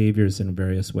our behaviors in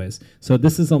various ways. So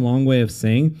this is a long way of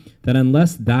saying that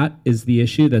unless that is the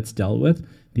issue that's dealt with,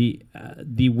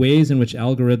 the ways in which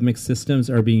algorithmic systems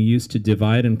are being used to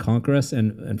divide and conquer us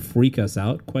and freak us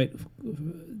out,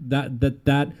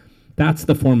 that's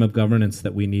the form of governance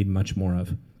that we need much more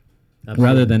of. Absolutely.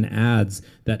 Rather than ads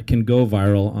that can go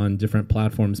viral on different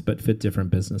platforms but fit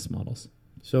different business models.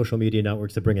 Social media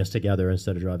networks that bring us together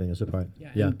instead of driving us apart.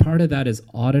 Yeah. And part of that is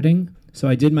auditing. So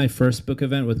I did my first book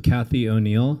event with Kathy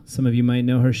O'Neill. Some of you might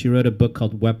know her. She wrote a book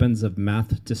called Weapons of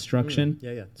Math Destruction.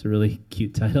 Yeah. It's a really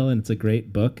cute title, and it's a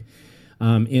great book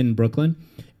in Brooklyn.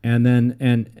 And then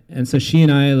and so she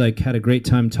and I had a great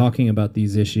time talking about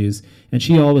these issues. And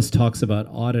she always talks about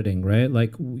auditing, right?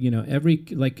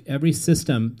 Every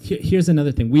system. Here's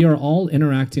another thing. We are all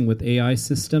interacting with AI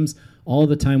systems all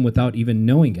the time without even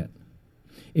knowing it.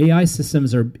 AI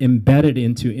systems are embedded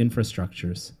into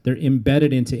infrastructures. They're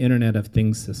embedded into Internet of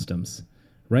Things systems,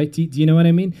 right? Do you know what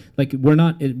I mean?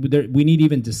 We need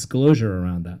even disclosure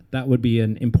around that. That would be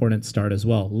an important start as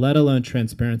well, let alone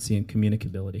transparency and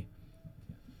communicability.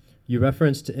 You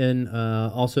referenced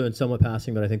also in somewhat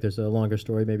passing, but I think there's a longer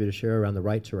story maybe to share around the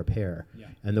right to repair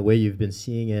and the way you've been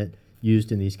seeing it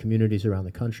used in these communities around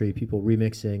the country, people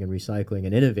remixing and recycling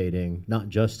and innovating, not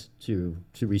just to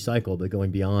recycle, but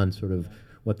going beyond sort of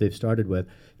what they've started with.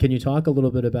 Can you talk a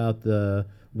little bit about the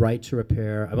right to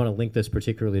repair? I want to link this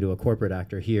particularly to a corporate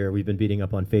actor here. We've been beating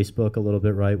up on Facebook a little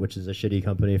bit, right, which is a shitty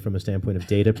company from a standpoint of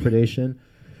data predation.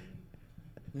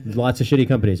 Lots of shitty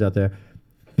companies out there.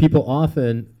 People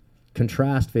often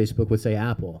contrast Facebook with, say,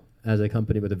 Apple as a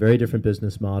company with a very different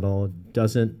business model,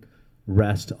 doesn't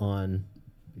rest on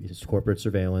corporate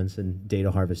surveillance and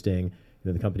data harvesting.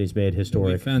 The company's made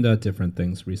historic. We found out different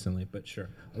things recently, but sure.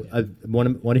 I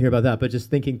want to hear about that, but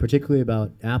just thinking particularly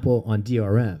about Apple on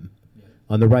DRM,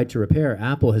 on the right to repair,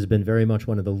 Apple has been very much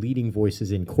one of the leading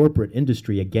voices in corporate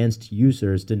industry against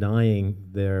users denying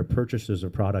their purchasers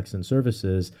of products and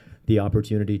services the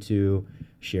opportunity to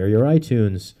share your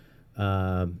iTunes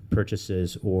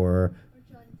purchases or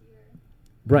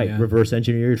reverse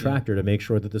engineer your tractor to make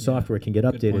sure that the software can get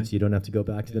updated so you don't have to go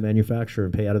back to the manufacturer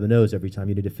and pay out of the nose every time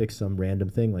you need to fix some random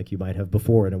thing like you might have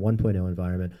before in a 1.0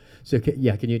 environment. So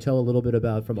can you tell a little bit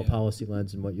about from a policy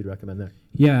lens and what you'd recommend there?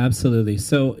 Yeah, absolutely.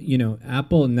 So,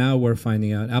 Apple, now we're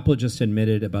finding out, Apple just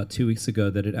admitted about 2 weeks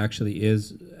ago that it actually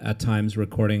is at times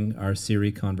recording our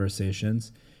Siri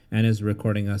conversations and is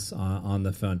recording us on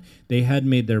the phone. They had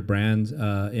made their brand,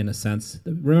 in a sense.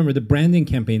 Remember, the branding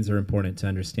campaigns are important to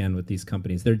understand with these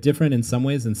companies. They're different in some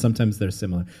ways, and sometimes they're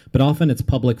similar. But often it's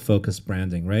public-focused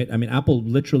branding, right? I mean, Apple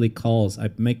literally calls, I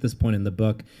make this point in the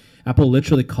book, Apple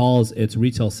literally calls its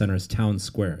retail centers town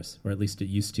squares, or at least it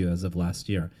used to as of last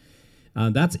year.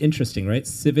 That's interesting, right?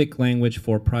 Civic language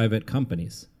for private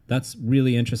companies. That's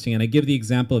really interesting. And I give the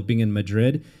example of being in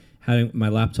Madrid. My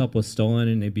laptop was stolen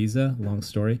in Ibiza. Long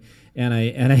story, and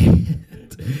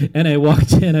I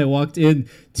walked in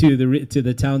to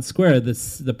the town square,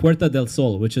 the Puerta del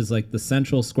Sol, which is like the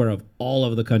central square of all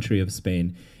of the country of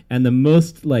Spain, and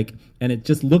and it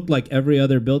just looked like every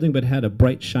other building, but had a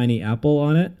bright shiny apple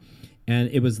on it, and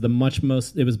it was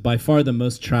it was by far the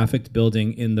most trafficked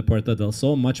building in the Puerta del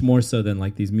Sol, much more so than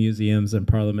like these museums and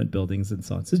parliament buildings and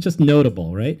so on. So it's just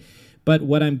notable, right? But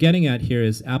what I'm getting at here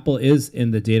is Apple is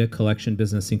in the data collection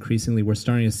business increasingly. We're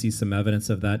starting to see some evidence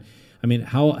of that. I mean,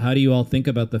 how do you all think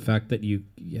about the fact that you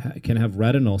can have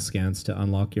retinal scans to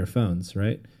unlock your phones,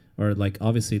 right? Or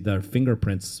obviously their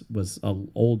fingerprints was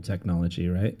old technology,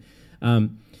 right?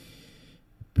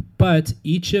 But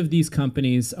each of these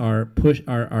companies are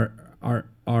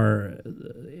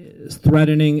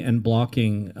threatening and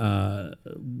blocking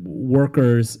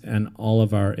workers and all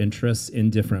of our interests in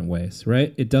different ways,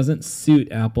 right? It doesn't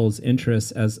suit Apple's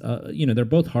interests as, they're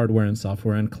both hardware and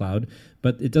software and cloud,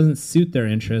 but it doesn't suit their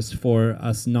interests for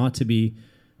us not to be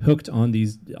hooked on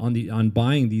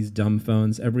buying these dumb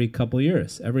phones every couple of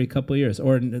years,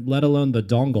 or let alone the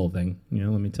dongle thing.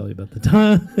 Let me tell you about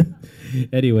the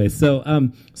anyway. So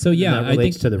yeah, and that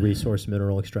relates to the resource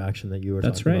mineral extraction that you were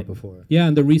talking about before. Yeah,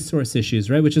 and the resource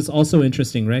issues, right? Which is also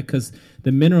interesting, right? Because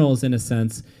the minerals, in a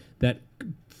sense, that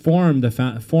form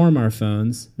our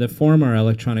phones, that form our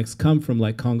electronics, come from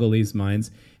Congolese mines,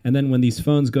 and then when these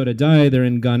phones go to die, they're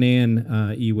in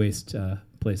Ghanaian e-waste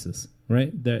places.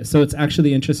 right? So it's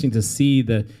actually interesting to see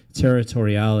the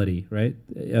territoriality, right,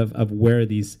 of where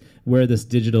this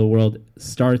digital world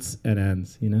starts and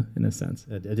ends, in a sense.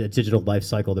 A digital life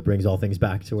cycle that brings all things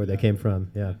back to where they came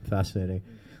from. Yeah, fascinating.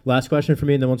 Last question for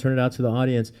me, and then we'll turn it out to the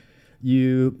audience.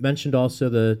 You mentioned also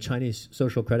the Chinese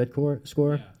social credit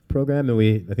score program,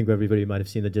 and I think everybody might have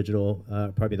seen the digital,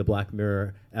 probably the Black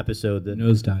Mirror episode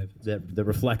Nosedive that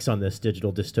reflects on this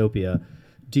digital dystopia.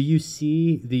 Do you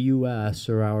see the U.S.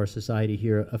 or our society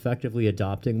here effectively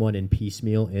adopting one in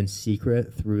piecemeal, in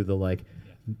secret, through the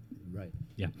Right.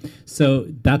 Yeah. So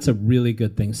that's a really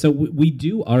good thing. So we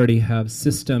do already have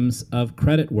systems of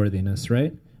credit worthiness,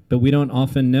 right? But we don't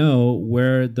often know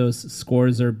where those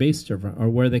scores are based or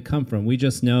where they come from. We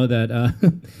just know that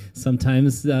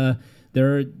sometimes there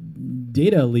are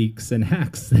data leaks and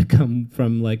hacks that come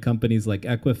from companies like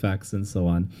Equifax and so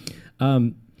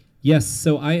on. Yes,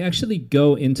 so I actually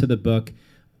go into the book,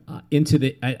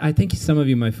 I think some of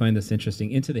you might find this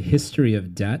interesting, into the history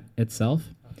of debt itself.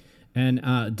 And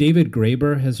David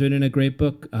Graeber has written a great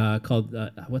book called,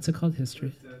 what's it called,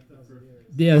 History?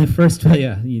 Yeah, I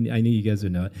knew you guys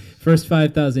would know it. First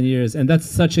 5,000 Years, and that's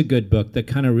such a good book that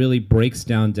kind of really breaks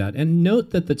down debt. And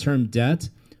note that the term debt,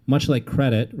 much like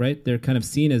credit, right, they're kind of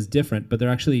seen as different, but they're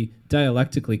actually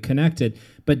dialectically connected.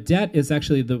 But debt is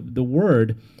actually the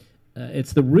word,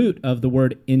 it's the root of the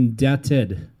word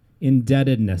indebtedness,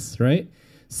 right?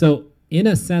 So in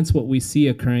a sense, what we see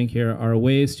occurring here are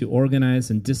ways to organize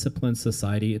and discipline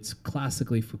society. It's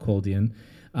classically Foucauldian,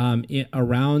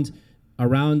 around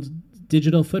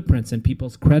digital footprints and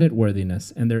people's credit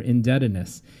worthiness and their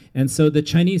indebtedness. And so the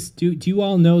Chinese, do you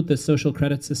all know the social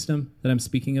credit system that I'm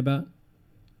speaking about?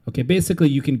 Okay, basically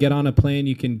you can get on a plane,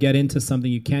 you can get into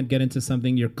something, you can't get into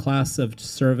something, your class of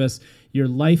service, your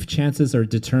life chances are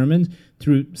determined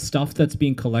through stuff that's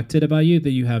being collected about you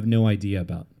that you have no idea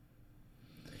about.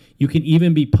 You can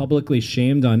even be publicly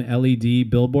shamed on LED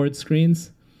billboard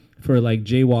screens for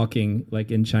jaywalking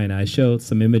in China. I show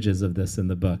some images of this in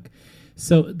the book.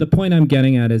 So the point I'm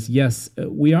getting at is, yes,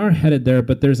 we are headed there,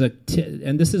 but there's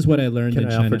and this is what I learned in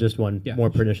China. Can I offer just one more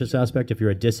pernicious aspect? If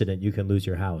you're a dissident, you can lose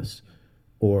your house.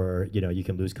 Or, you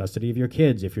can lose custody of your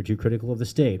kids if you're too critical of the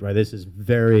state, right? This is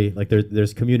very,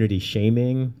 there's community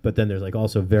shaming, but then there's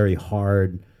also very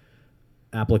hard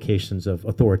applications of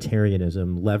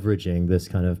authoritarianism leveraging this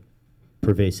kind of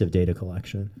pervasive data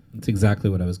collection. That's exactly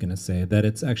what I was going to say, that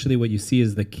it's actually what you see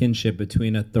is the kinship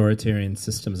between authoritarian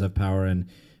systems of power and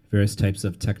various types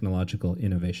of technological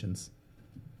innovations.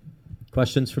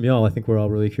 Questions from y'all? I think we're all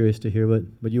really curious to hear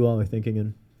what you all are thinking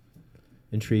and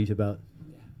intrigued about.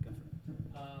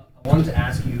 I wanted to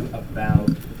ask you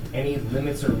about any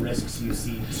limits or risks you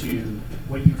see to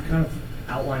what you've kind of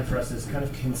outlined for us as kind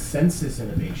of consensus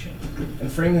innovation.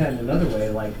 And framing that in another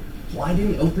way, why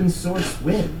didn't open source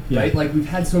win, right? We've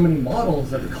had so many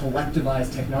models of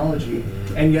collectivized technology,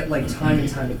 and yet time and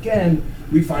time again,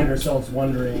 we find ourselves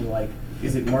wondering,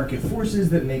 is it market forces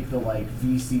that make the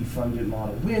VC-funded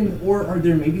model win, or are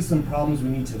there maybe some problems we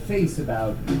need to face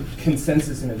about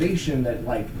consensus innovation that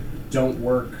don't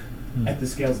work at the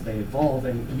scales that they evolve?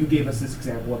 And you gave us this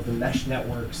example of the mesh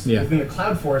networks within the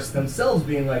cloud forest themselves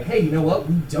being hey, you know what,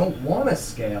 we don't want to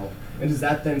scale. And does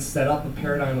that then set up a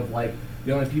paradigm of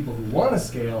the only people who want to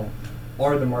scale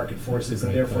are the market forces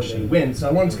and therefore they win? So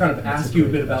I wanted to kind of ask you a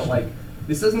bit about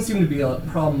this doesn't seem to be a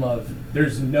problem of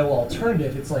there's no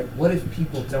alternative. It's what if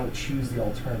people don't choose the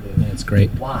alternative? That's great.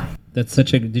 Why? That's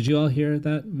such a, did you all hear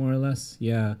that more or less?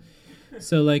 Yeah.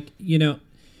 So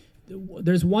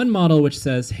there's one model which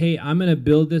says, hey, I'm going to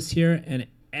build this here and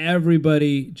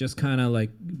everybody just kind of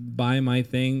buy my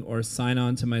thing or sign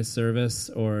on to my service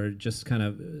or just kind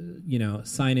of,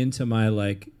 sign into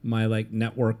my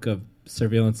network of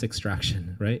surveillance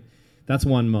extraction, right? That's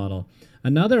one model.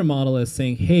 Another model is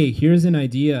saying, hey, here's an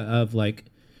idea of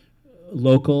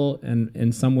local and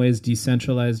in some ways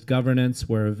decentralized governance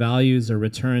where values are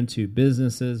returned to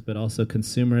businesses, but also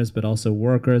consumers, but also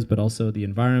workers, but also the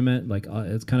environment.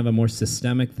 It's kind of a more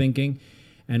systemic thinking.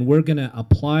 And we're going to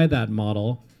apply that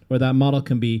model, or that model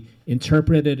can be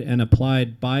interpreted and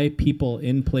applied by people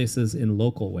in places in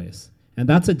local ways. And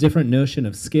that's a different notion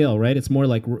of scale, right? It's more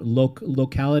like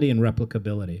locality and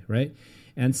replicability, right?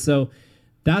 And so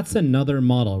that's another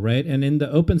model, right? And in the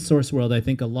open source world, I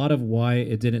think a lot of why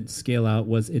it didn't scale out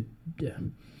was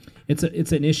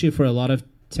it's an issue for a lot of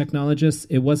technologists.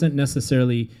 It wasn't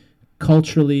necessarily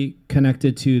culturally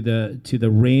connected to the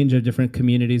range of different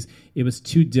communities. It was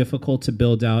too difficult to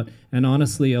build out. And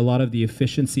honestly, a lot of the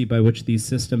efficiency by which these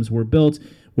systems were built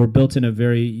were built in a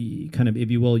very kind of, if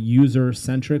you will,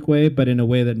 user-centric way, but in a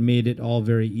way that made it all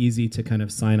very easy to kind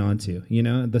of sign on to,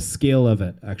 the scale of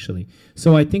it, actually.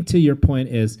 So I think to your point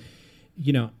is,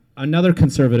 another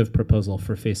conservative proposal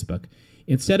for Facebook.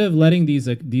 Instead of letting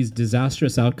these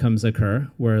disastrous outcomes occur,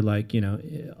 where I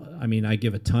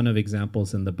give a ton of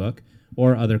examples in the book,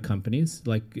 or other companies,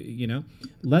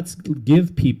 let's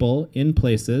give people in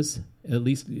places, at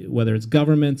least whether it's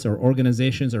governments or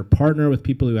organizations, or partner with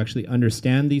people who actually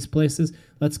understand these places,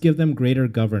 let's give them greater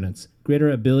governance, greater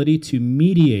ability to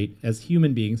mediate as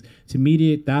human beings, to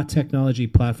mediate that technology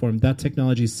platform, that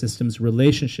technology system's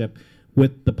relationship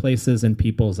with the places and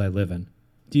peoples I live in.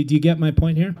 Do you get my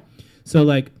point here? So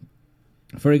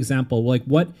for example,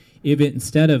 what if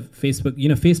instead of Facebook,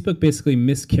 Facebook basically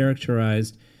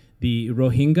mischaracterized the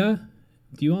Rohingya.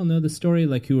 Do you all know the story?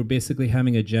 Who were basically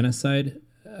having a genocide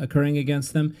occurring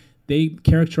against them. They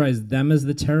characterized them as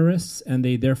the terrorists, and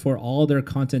therefore all their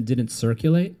content didn't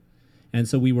circulate. And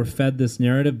so we were fed this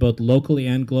narrative both locally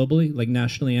and globally,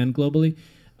 nationally and globally,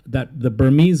 that the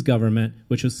Burmese government,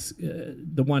 which was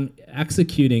the one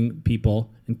executing people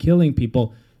and killing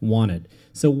people, wanted.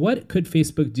 So what could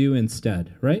Facebook do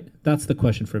instead, right? That's the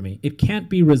question for me. It can't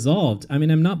be resolved. I mean,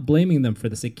 I'm not blaming them for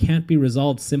this. It can't be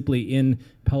resolved simply in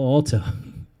Palo Alto,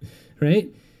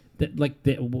 right?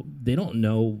 They don't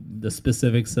know the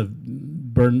specifics of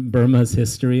Burma's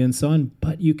history and so on,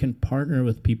 but you can partner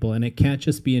with people, and it can't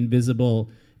just be invisible,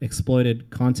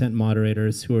 exploited content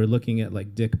moderators who are looking at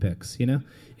dick pics,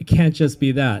 It can't just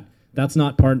be that. That's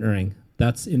not partnering.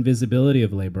 That's invisibility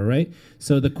of labor, right?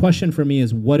 So the question for me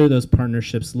is, what do those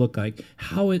partnerships look like?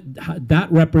 How that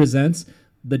represents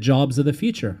the jobs of the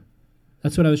future.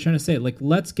 That's what I was trying to say.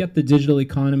 Let's get the digital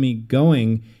economy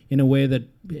going in a way that,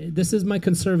 this is my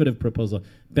conservative proposal,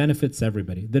 benefits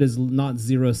everybody, that is not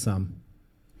zero sum.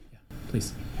 Yeah,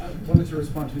 please. I wanted to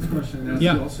respond to his question and ask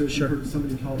you also if sure. you've heard of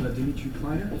somebody called Dimitri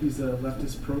Kleiner. He's a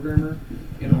leftist programmer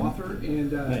and author.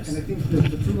 And Nice. and I think the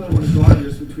through line I want to draw here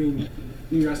is between,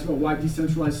 you're asking about why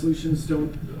decentralized solutions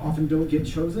often don't get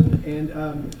chosen.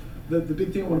 And the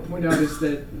big thing I want to point out is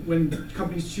that when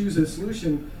companies choose a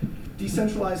solution,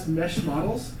 decentralized mesh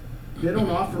models, they don't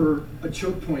offer a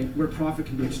choke point where profit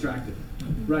can be extracted,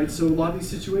 right? So a lot of these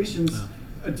situations,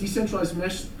 a decentralized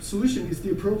mesh solution is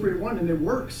the appropriate one, and it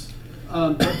works.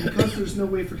 But because there's no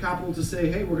way for capital to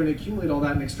say, hey, we're going to accumulate all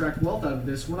that and extract wealth out of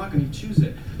this, we're not going to choose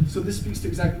it. So this speaks to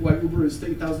exactly why Uber is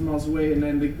 8,000 miles away, and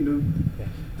then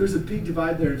there's a big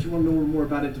divide there. If you want to know more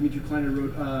about it, Dimitri Kleiner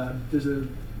wrote, there's a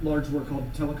large work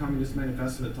called Telecommunist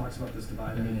Manifesto that talks about this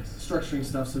divide and structuring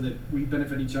stuff so that we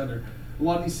benefit each other. A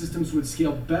lot of these systems would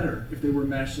scale better if they were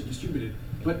meshed and distributed,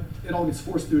 but it all gets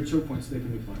forced through a choke point so they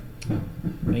can make money.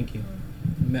 Thank you.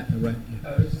 Matt, right?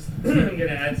 I was just going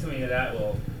to add something to that.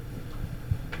 Well,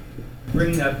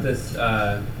 bringing up this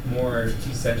more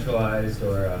decentralized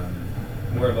or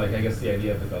more of I guess the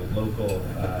idea of a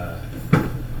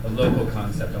local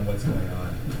concept on what's going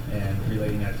on and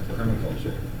relating that to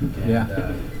permaculture.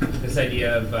 And this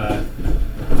idea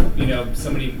of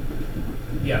somebody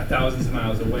thousands of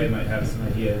miles away might have some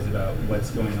ideas about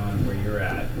what's going on where you're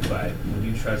at, but would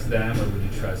you trust them, or would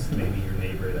you trust maybe your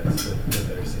neighbor that's lived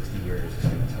there 60 years is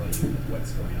going to tell you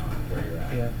what's going on where you're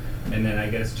at? Yeah. And then I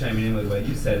guess chiming in with what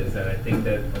you said is that I think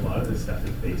that a lot of this stuff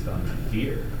is based on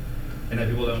fear, and that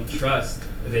people don't trust.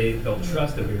 They'll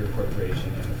trust a bigger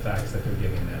corporation and the facts that they're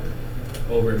giving them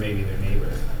over maybe their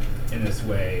neighbor in this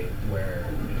way where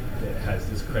it has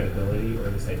this credibility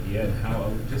or this idea, and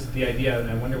how just the idea,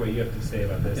 and I wonder what you have to say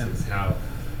about this, is how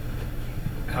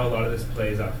a lot of this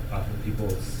plays off of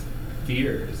people's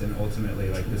fears, and ultimately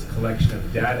this collection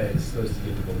of data is supposed to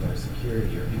give people more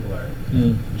security, or people are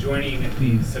joining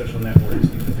these social networks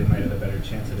because they might have a better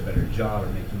chance at a better job or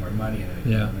making more money, and then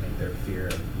they can eliminate their fear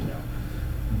of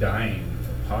dying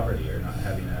of poverty or not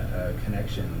having a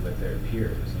connection with their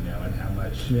peers, and how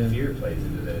much fear plays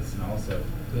into this, and also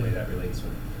the way that relates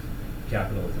with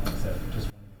capitalism and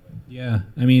stuff.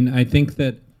 I mean, I think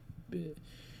that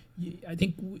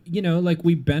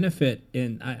we benefit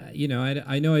in, I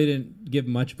know I didn't give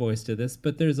much voice to this,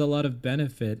 but there's a lot of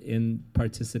benefit in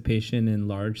participation in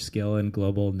large scale and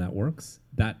global networks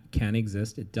that can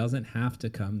exist. It doesn't have to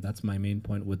come. That's my main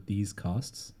point with these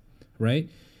costs, right?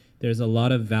 There's a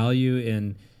lot of value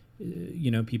in,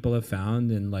 people have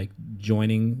found in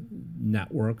joining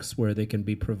networks where they can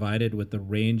be provided with a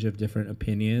range of different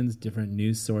opinions, different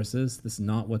news sources. This is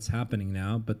not what's happening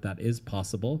now, but that is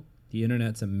possible. The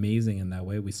internet's amazing in that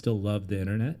way. We still love the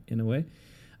internet in a way.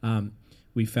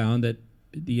 We found that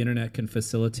the internet can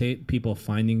facilitate people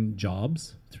finding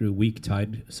jobs through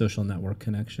weak-tied social network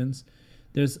connections.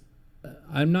 There's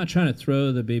I'm not trying to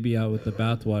throw the baby out with the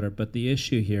bathwater, but the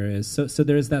issue here is so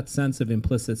there's that sense of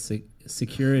implicit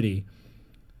security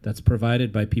that's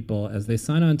provided by people as they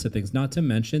sign on to things, not to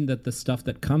mention that the stuff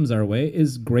that comes our way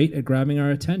is great at grabbing our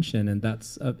attention, and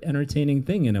that's an entertaining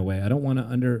thing in a way. I don't want to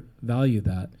undervalue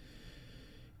that.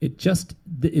 It just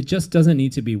doesn't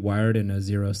need to be wired in a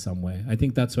zero-sum way. I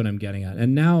think that's what I'm getting at.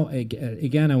 And now,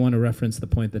 again, I want to reference the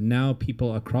point that now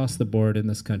people across the board in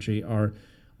this country are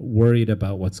worried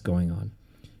about what's going on.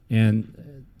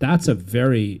 And that's a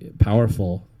very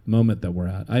powerful moment that we're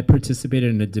at. I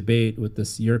participated in a debate with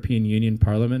this European Union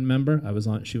Parliament member.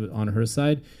 She was on her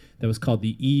side. That was called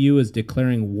 "The EU is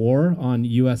declaring war on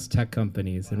U.S. tech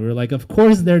companies," and we were like, "Of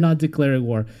course they're not declaring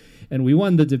war," and we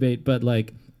won the debate. But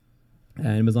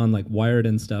and it was on Wired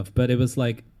and stuff. But it was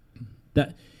like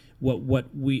that. What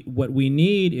we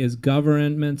need is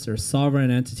governments or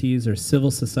sovereign entities or civil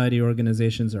society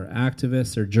organizations or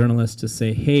activists or journalists to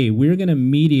say, hey, we're going to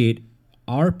mediate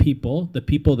our people, the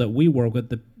people that we work with,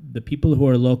 the people who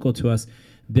are local to us,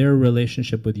 their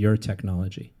relationship with your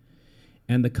technology.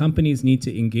 And the companies need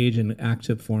to engage in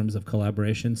active forms of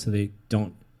collaboration so they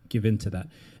don't give in to that.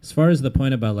 As far as the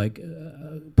point about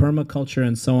permaculture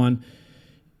and so on,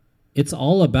 it's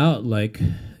all about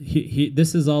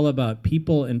this is all about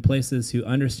people in places who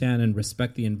understand and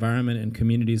respect the environment and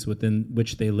communities within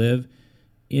which they live,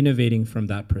 innovating from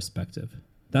that perspective.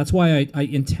 That's why I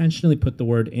intentionally put the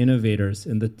word innovators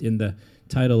in the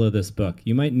title of this book.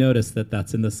 You might notice that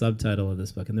that's in the subtitle of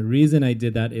this book. And the reason I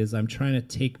did that is I'm trying to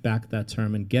take back that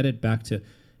term and get it back to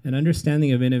an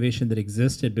understanding of innovation that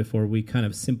existed before we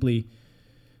simply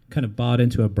bought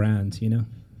into a brand, Yeah.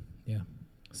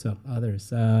 So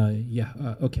others,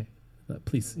 okay.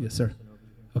 Please, yes, sir.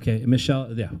 Okay,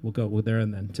 Michelle, we'll go there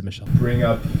and then to Michelle. Bring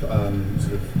up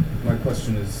my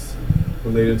question is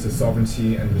related to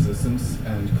sovereignty and resistance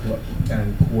and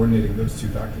coordinating those two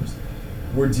factors.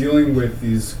 We're dealing with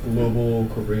these global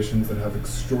corporations that have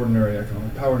extraordinary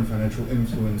economic power and financial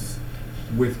influence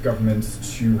with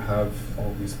governments to have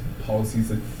all these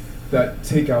policies that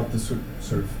take out the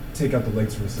take out the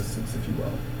legs of resistance, if you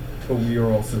will. But we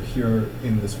are also here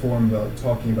in this forum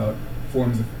talking about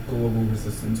forms of global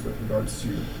resistance with regards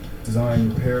to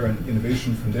design, repair, and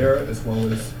innovation from there, as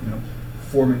well as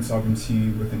forming sovereignty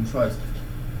within tribes.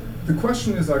 The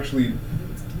question is actually,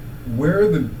 where are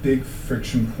the big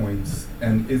friction points,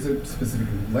 and is it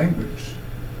specifically language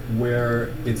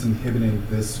where it's inhibiting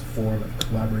this form of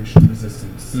collaboration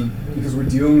resistance? Because we're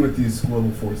dealing with these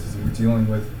global forces, and we're dealing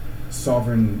with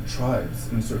sovereign tribes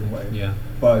in a certain way. Yeah.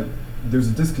 But there's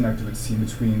a disconnect, it would seem,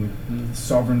 between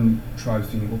sovereign tribes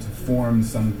being able to form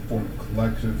some form of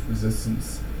collective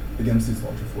resistance against these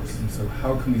larger forces. And so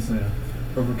how can we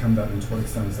overcome that, and to what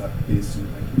extent is that based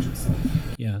in language itself?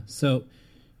 Yeah, so,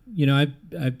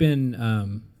 I've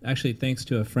been, actually thanks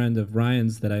to a friend of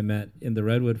Ryan's that I met in the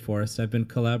Redwood Forest, I've been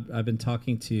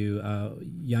talking to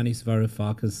Yanis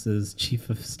Varoufakis' chief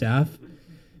of staff.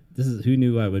 Who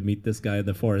knew I would meet this guy in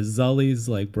the forest? Zully's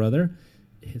brother.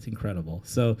 It's incredible.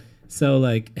 So what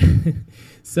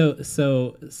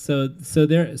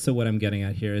I'm getting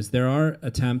at here is there are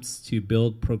attempts to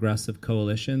build progressive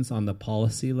coalitions on the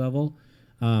policy level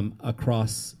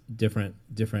across different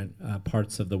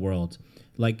parts of the world,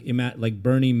 like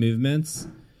Bernie movements,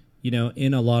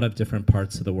 in a lot of different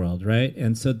parts of the world, right?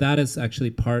 And so that is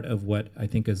actually part of what I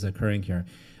think is occurring here.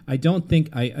 I don't think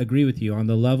I agree with you on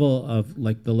the level of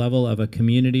a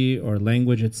community or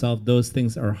language itself. Those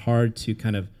things are hard to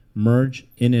kind of merge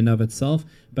in and of itself,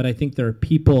 but I think there are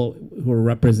people who are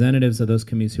representatives of those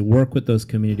communities, who work with those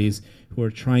communities, who are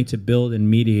trying to build and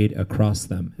mediate across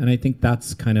them. And I think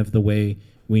that's kind of the way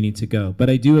we need to go. But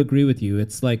I do agree with you.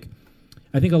 It's I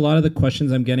think a lot of the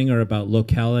questions I'm getting are about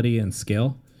locality and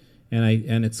scale.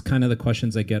 And it's kind of the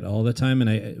questions I get all the time, and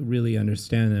I really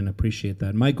understand and appreciate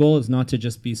that. My goal is not to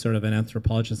just be sort of an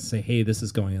anthropologist and say, hey, this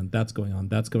is going on, that's going on,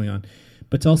 that's going on,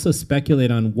 but to also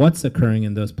speculate on what's occurring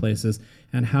in those places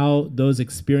and how those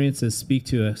experiences speak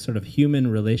to a sort of human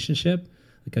relationship,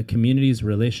 like a community's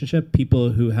relationship,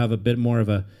 people who have a bit more of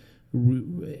a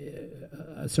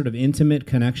sort of intimate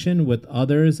connection with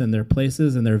others and their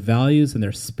places and their values and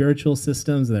their spiritual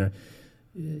systems, and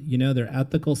their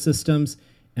ethical systems,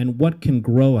 and what can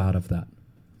grow out of that,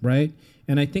 right?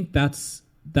 And I think that's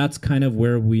kind of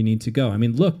where we need to go.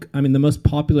 The most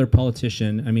popular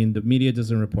politician, the media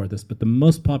doesn't report this, but the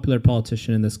most popular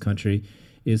politician in this country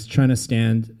is trying to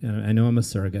stand, I know I'm a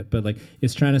surrogate, but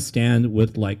is trying to stand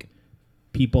with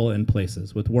people in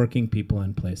places, with working people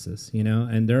in places,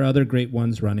 and there are other great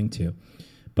ones running too.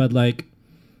 But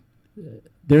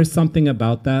there's something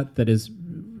about that is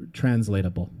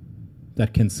translatable,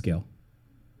 that can scale.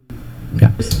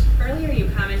 Yeah. Earlier you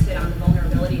commented on the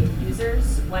vulnerability of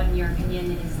users. What, in your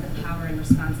opinion, is the power and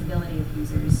responsibility of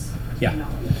users in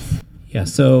all of this? Yeah,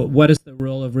 so what is the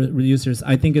role of users?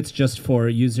 I think it's just for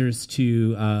users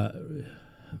to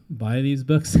buy these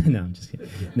books. No, I'm just kidding.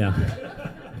 No.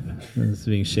 I was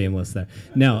being shameless there.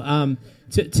 No,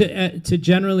 to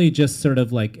generally just sort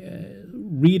of like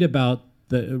read about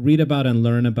and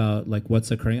learn about like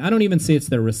what's occurring. I don't even say it's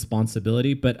their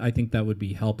responsibility, but I think that would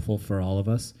be helpful for all of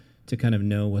us to kind of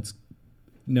know what's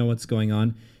going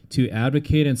on, to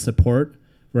advocate and support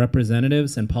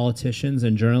representatives and politicians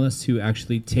and journalists who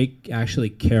actually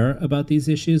care about these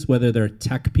issues, whether they're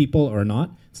tech people or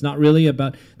not. It's not really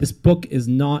about, this book is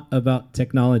not about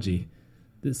technology.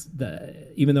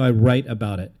 Even though I write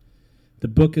about it, the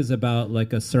book is about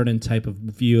like a certain type of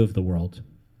view of the world,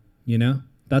 you know?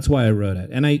 That's why I wrote it.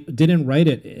 And I didn't write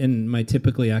it in my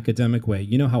typically academic way.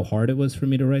 You know how hard it was for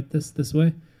me to write this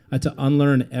way? I had to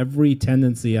unlearn every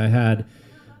tendency I had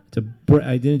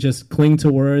I didn't just cling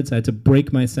to words. I had to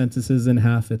break my sentences in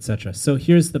half, etc. So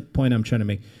here's the point I'm trying to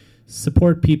make: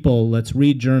 support people. Let's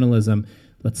read journalism.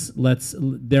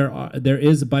 There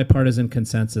is a bipartisan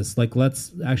consensus. Like,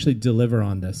 let's actually deliver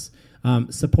on this.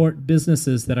 Support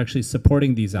businesses that are actually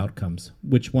supporting these outcomes.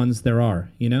 Which ones there are,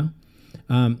 you know?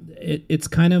 It's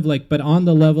kind of like, but on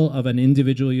the level of an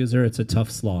individual user, it's a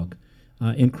tough slog.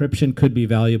 Encryption could be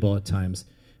valuable at times.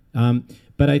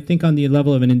 But I think on the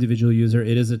level of an individual user,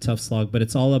 it is a tough slog, but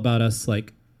it's all about us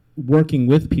like working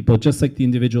with people, just like the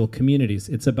individual communities.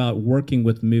 It's about working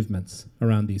with movements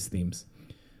around these themes.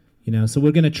 You know, so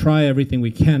we're going to try everything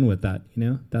we can with that, you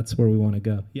know? That's where we want to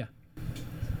go. Yeah.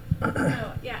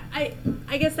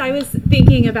 I guess I was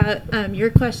thinking about your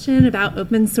question about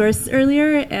open source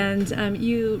earlier, and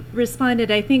you responded,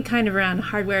 I think, kind of around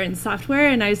hardware and software,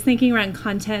 and I was thinking around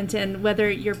content and whether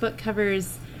your book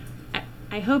covers,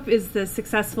 I hope, is the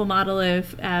successful model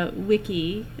of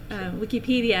Wikipedia,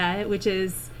 which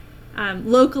is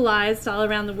localized all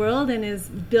around the world and is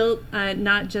built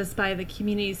not just by the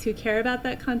communities who care about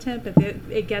that content, but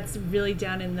it gets really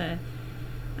down in the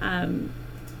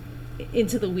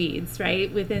into the weeds,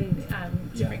 right, within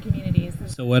different communities.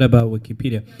 So what about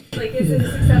Wikipedia? Like, is it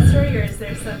a success story, or is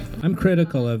there some? I'm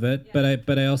critical of it,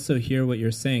 but I also hear what you're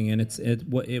saying, and it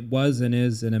was and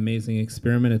is an amazing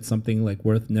experiment. It's something like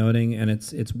worth noting, and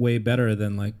it's way better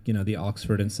than like, you know, the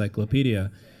Oxford Encyclopedia,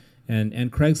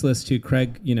 and Craigslist too.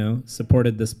 Craig, you know,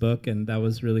 supported this book, and that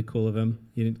was really cool of him.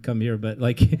 He didn't come here, but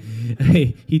like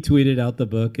he tweeted out the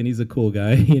book, and he's a cool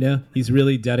guy. You know, he's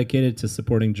really dedicated to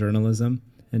supporting journalism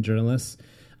and journalists.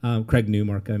 Craig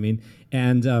Newmark, I mean,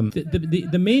 and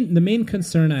the main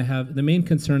concern I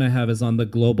have is on the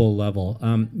global level.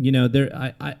 You know,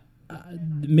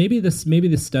 maybe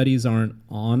the studies aren't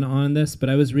on this, but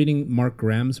I was reading Mark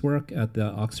Graham's work at the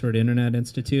Oxford Internet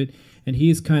Institute, and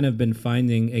he's kind of been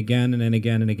finding again and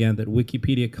again and again that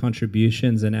Wikipedia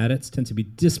contributions and edits tend to be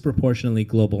disproportionately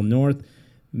global north,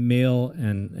 male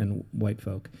and white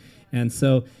folk, and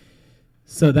so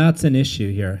that's an issue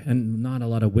here, and not a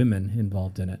lot of women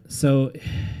involved in it. So,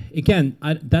 again,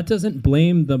 that doesn't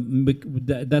blame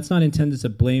that's not intended to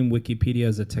blame Wikipedia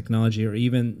as a technology or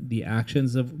even the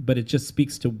actions of, but it just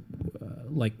speaks to,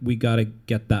 like, we got to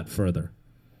get that further.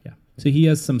 Yeah. So he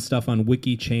has some stuff on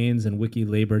wiki chains and wiki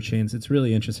labor chains. It's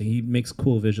really interesting. He makes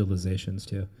cool visualizations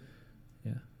too.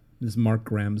 Yeah. This is Mark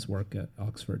Graham's work at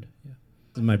Oxford. Yeah.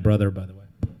 This is my brother, by the way.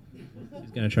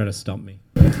 He's going to try to stump me.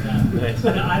 I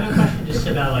have a question just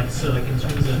about in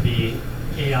terms of the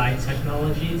AI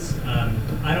technologies.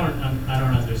 I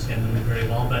don't understand them very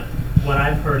well, but what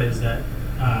I've heard is that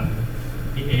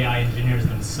the AI engineers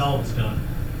themselves don't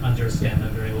understand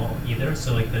them very well either.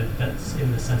 So that's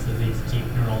in the sense that these deep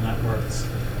neural networks,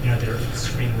 you know, they're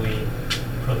extremely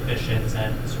proficient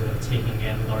at sort of taking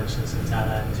in large sets of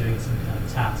data and doing some kind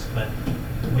of task, but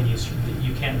when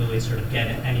you can't really sort of get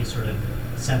any sort of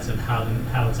sense of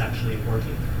how it's actually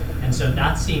working. And so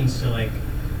that seems to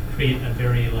create a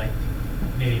very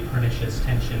maybe pernicious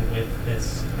tension with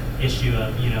this issue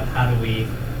of, you know, how do we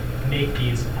make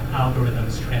these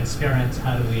algorithms transparent?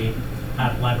 How do we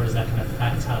have levers that can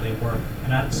affect how they work?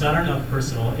 And so I don't know,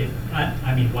 first of all,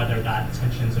 whether that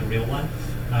tension's a real one,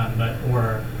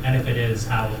 and if it is,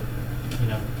 how, you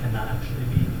know, can that actually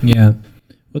be? Yeah.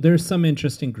 Well, there's some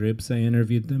interesting groups. I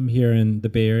interviewed them here in the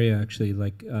Bay Area, actually,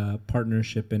 like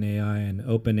Partnership in AI and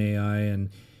Open AI, and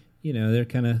you know, they're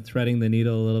kind of threading the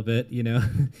needle a little bit, you know,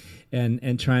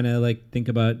 and trying to think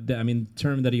about. The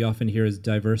term that you often hear is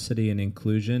diversity and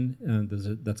inclusion.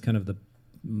 That's kind of the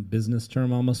business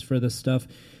term almost for this stuff.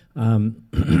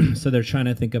 So they're trying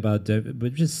to think about,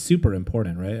 which is super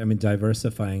important, right? I mean,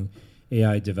 diversifying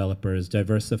AI developers,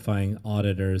 diversifying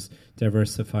auditors,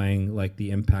 diversifying like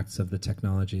the impacts of the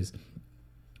technologies.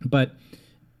 But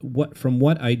from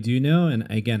what I do know, and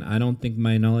again, I don't think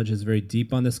my knowledge is very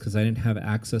deep on this because I didn't have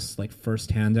access, like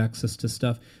first-hand access to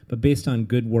stuff, but based on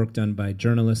good work done by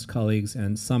journalist colleagues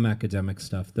and some academic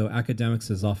stuff, though academics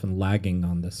is often lagging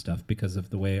on this stuff because of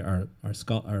the way our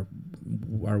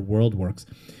world works.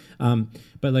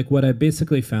 But like what I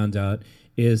basically found out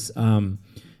is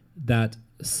that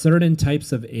certain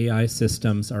types of AI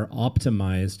systems are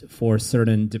optimized for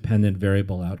certain dependent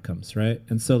variable outcomes, right?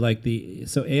 And so like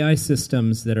so AI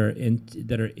systems that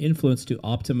are influenced to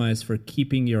optimize for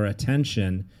keeping your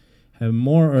attention have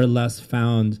more or less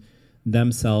found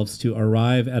themselves to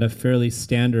arrive at a fairly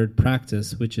standard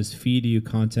practice, which is feed you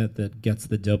content that gets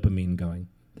the dopamine going,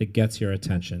 that gets your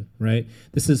attention, right?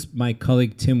 This is my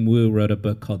colleague Tim Wu wrote a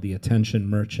book called The Attention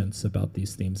Merchants about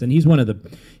these themes. And he's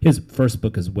his first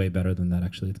book is way better than that,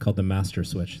 actually. It's called The Master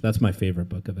Switch. That's my favorite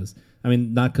book of his. I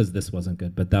mean, not because this wasn't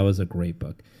good, but that was a great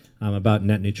book about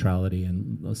net neutrality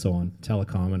and so on,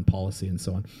 telecom and policy and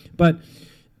so on. But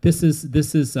this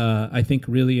is I think,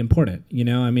 really important. You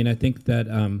know, I mean, I think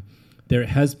that there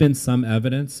has been some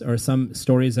evidence or some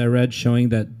stories I read showing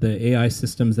that the AI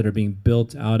systems that are being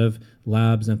built out of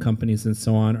labs and companies and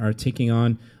so on are taking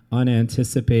on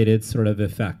unanticipated sort of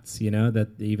effects, you know, that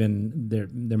even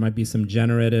there might be some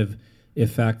generative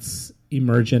effects,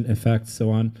 emergent effects, so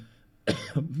on,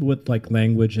 with like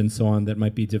language and so on that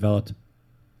might be developed.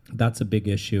 That's a big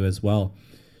issue as well.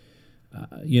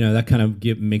 You know, that kind of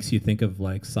makes you think of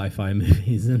like sci-fi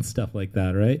movies and stuff like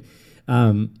that, right?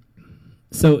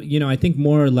 So, you know, I think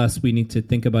more or less we need to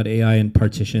think about AI in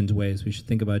partitioned ways. We should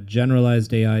think about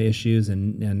generalized AI issues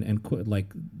and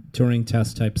like Turing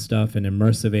test type stuff and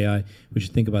immersive AI. We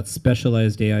should think about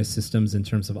specialized AI systems in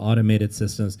terms of automated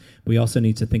systems. We also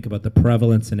need to think about the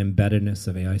prevalence and embeddedness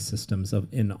of AI systems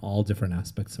in all different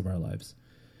aspects of our lives.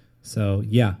 So,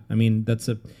 yeah, I mean,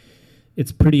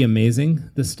 it's pretty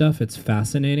amazing, this stuff. It's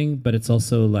fascinating, but it's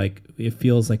also like, it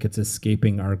feels like it's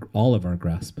escaping all of our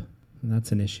grasp. And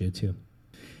that's an issue too.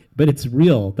 But it's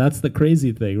real. That's the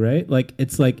crazy thing, right?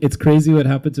 It's crazy what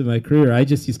happened to my career. I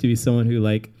just used to be someone who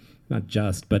not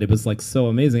just, but it was like so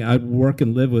amazing. I'd work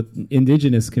and live with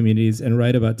indigenous communities and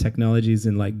write about technologies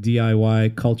in like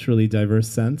DIY, culturally diverse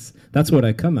sense. That's what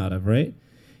I come out of, right?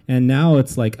 And now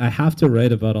it's like I have to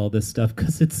write about all this stuff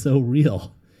because it's so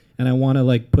real. And I want to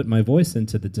like put my voice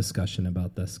into the discussion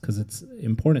about this because it's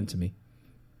important to me.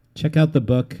 Check out the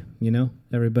book, you know,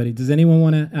 everybody. Does anyone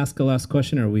want to ask a last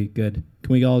question, or are we good?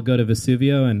 Can we all go to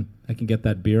Vesuvio and I can get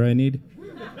that beer I need?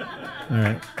 All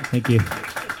right. Thank you.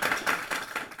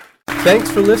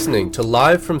 Thanks for listening to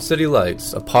Live from City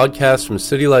Lights, a podcast from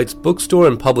City Lights Bookstore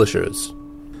and Publishers.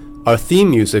 Our theme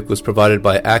music was provided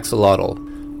by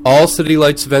Axolotl. All City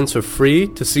Lights events are free.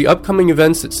 To see upcoming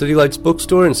events at City Lights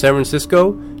Bookstore in San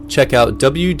Francisco, check out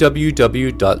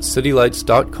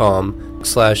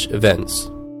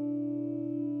www.citylights.com/events.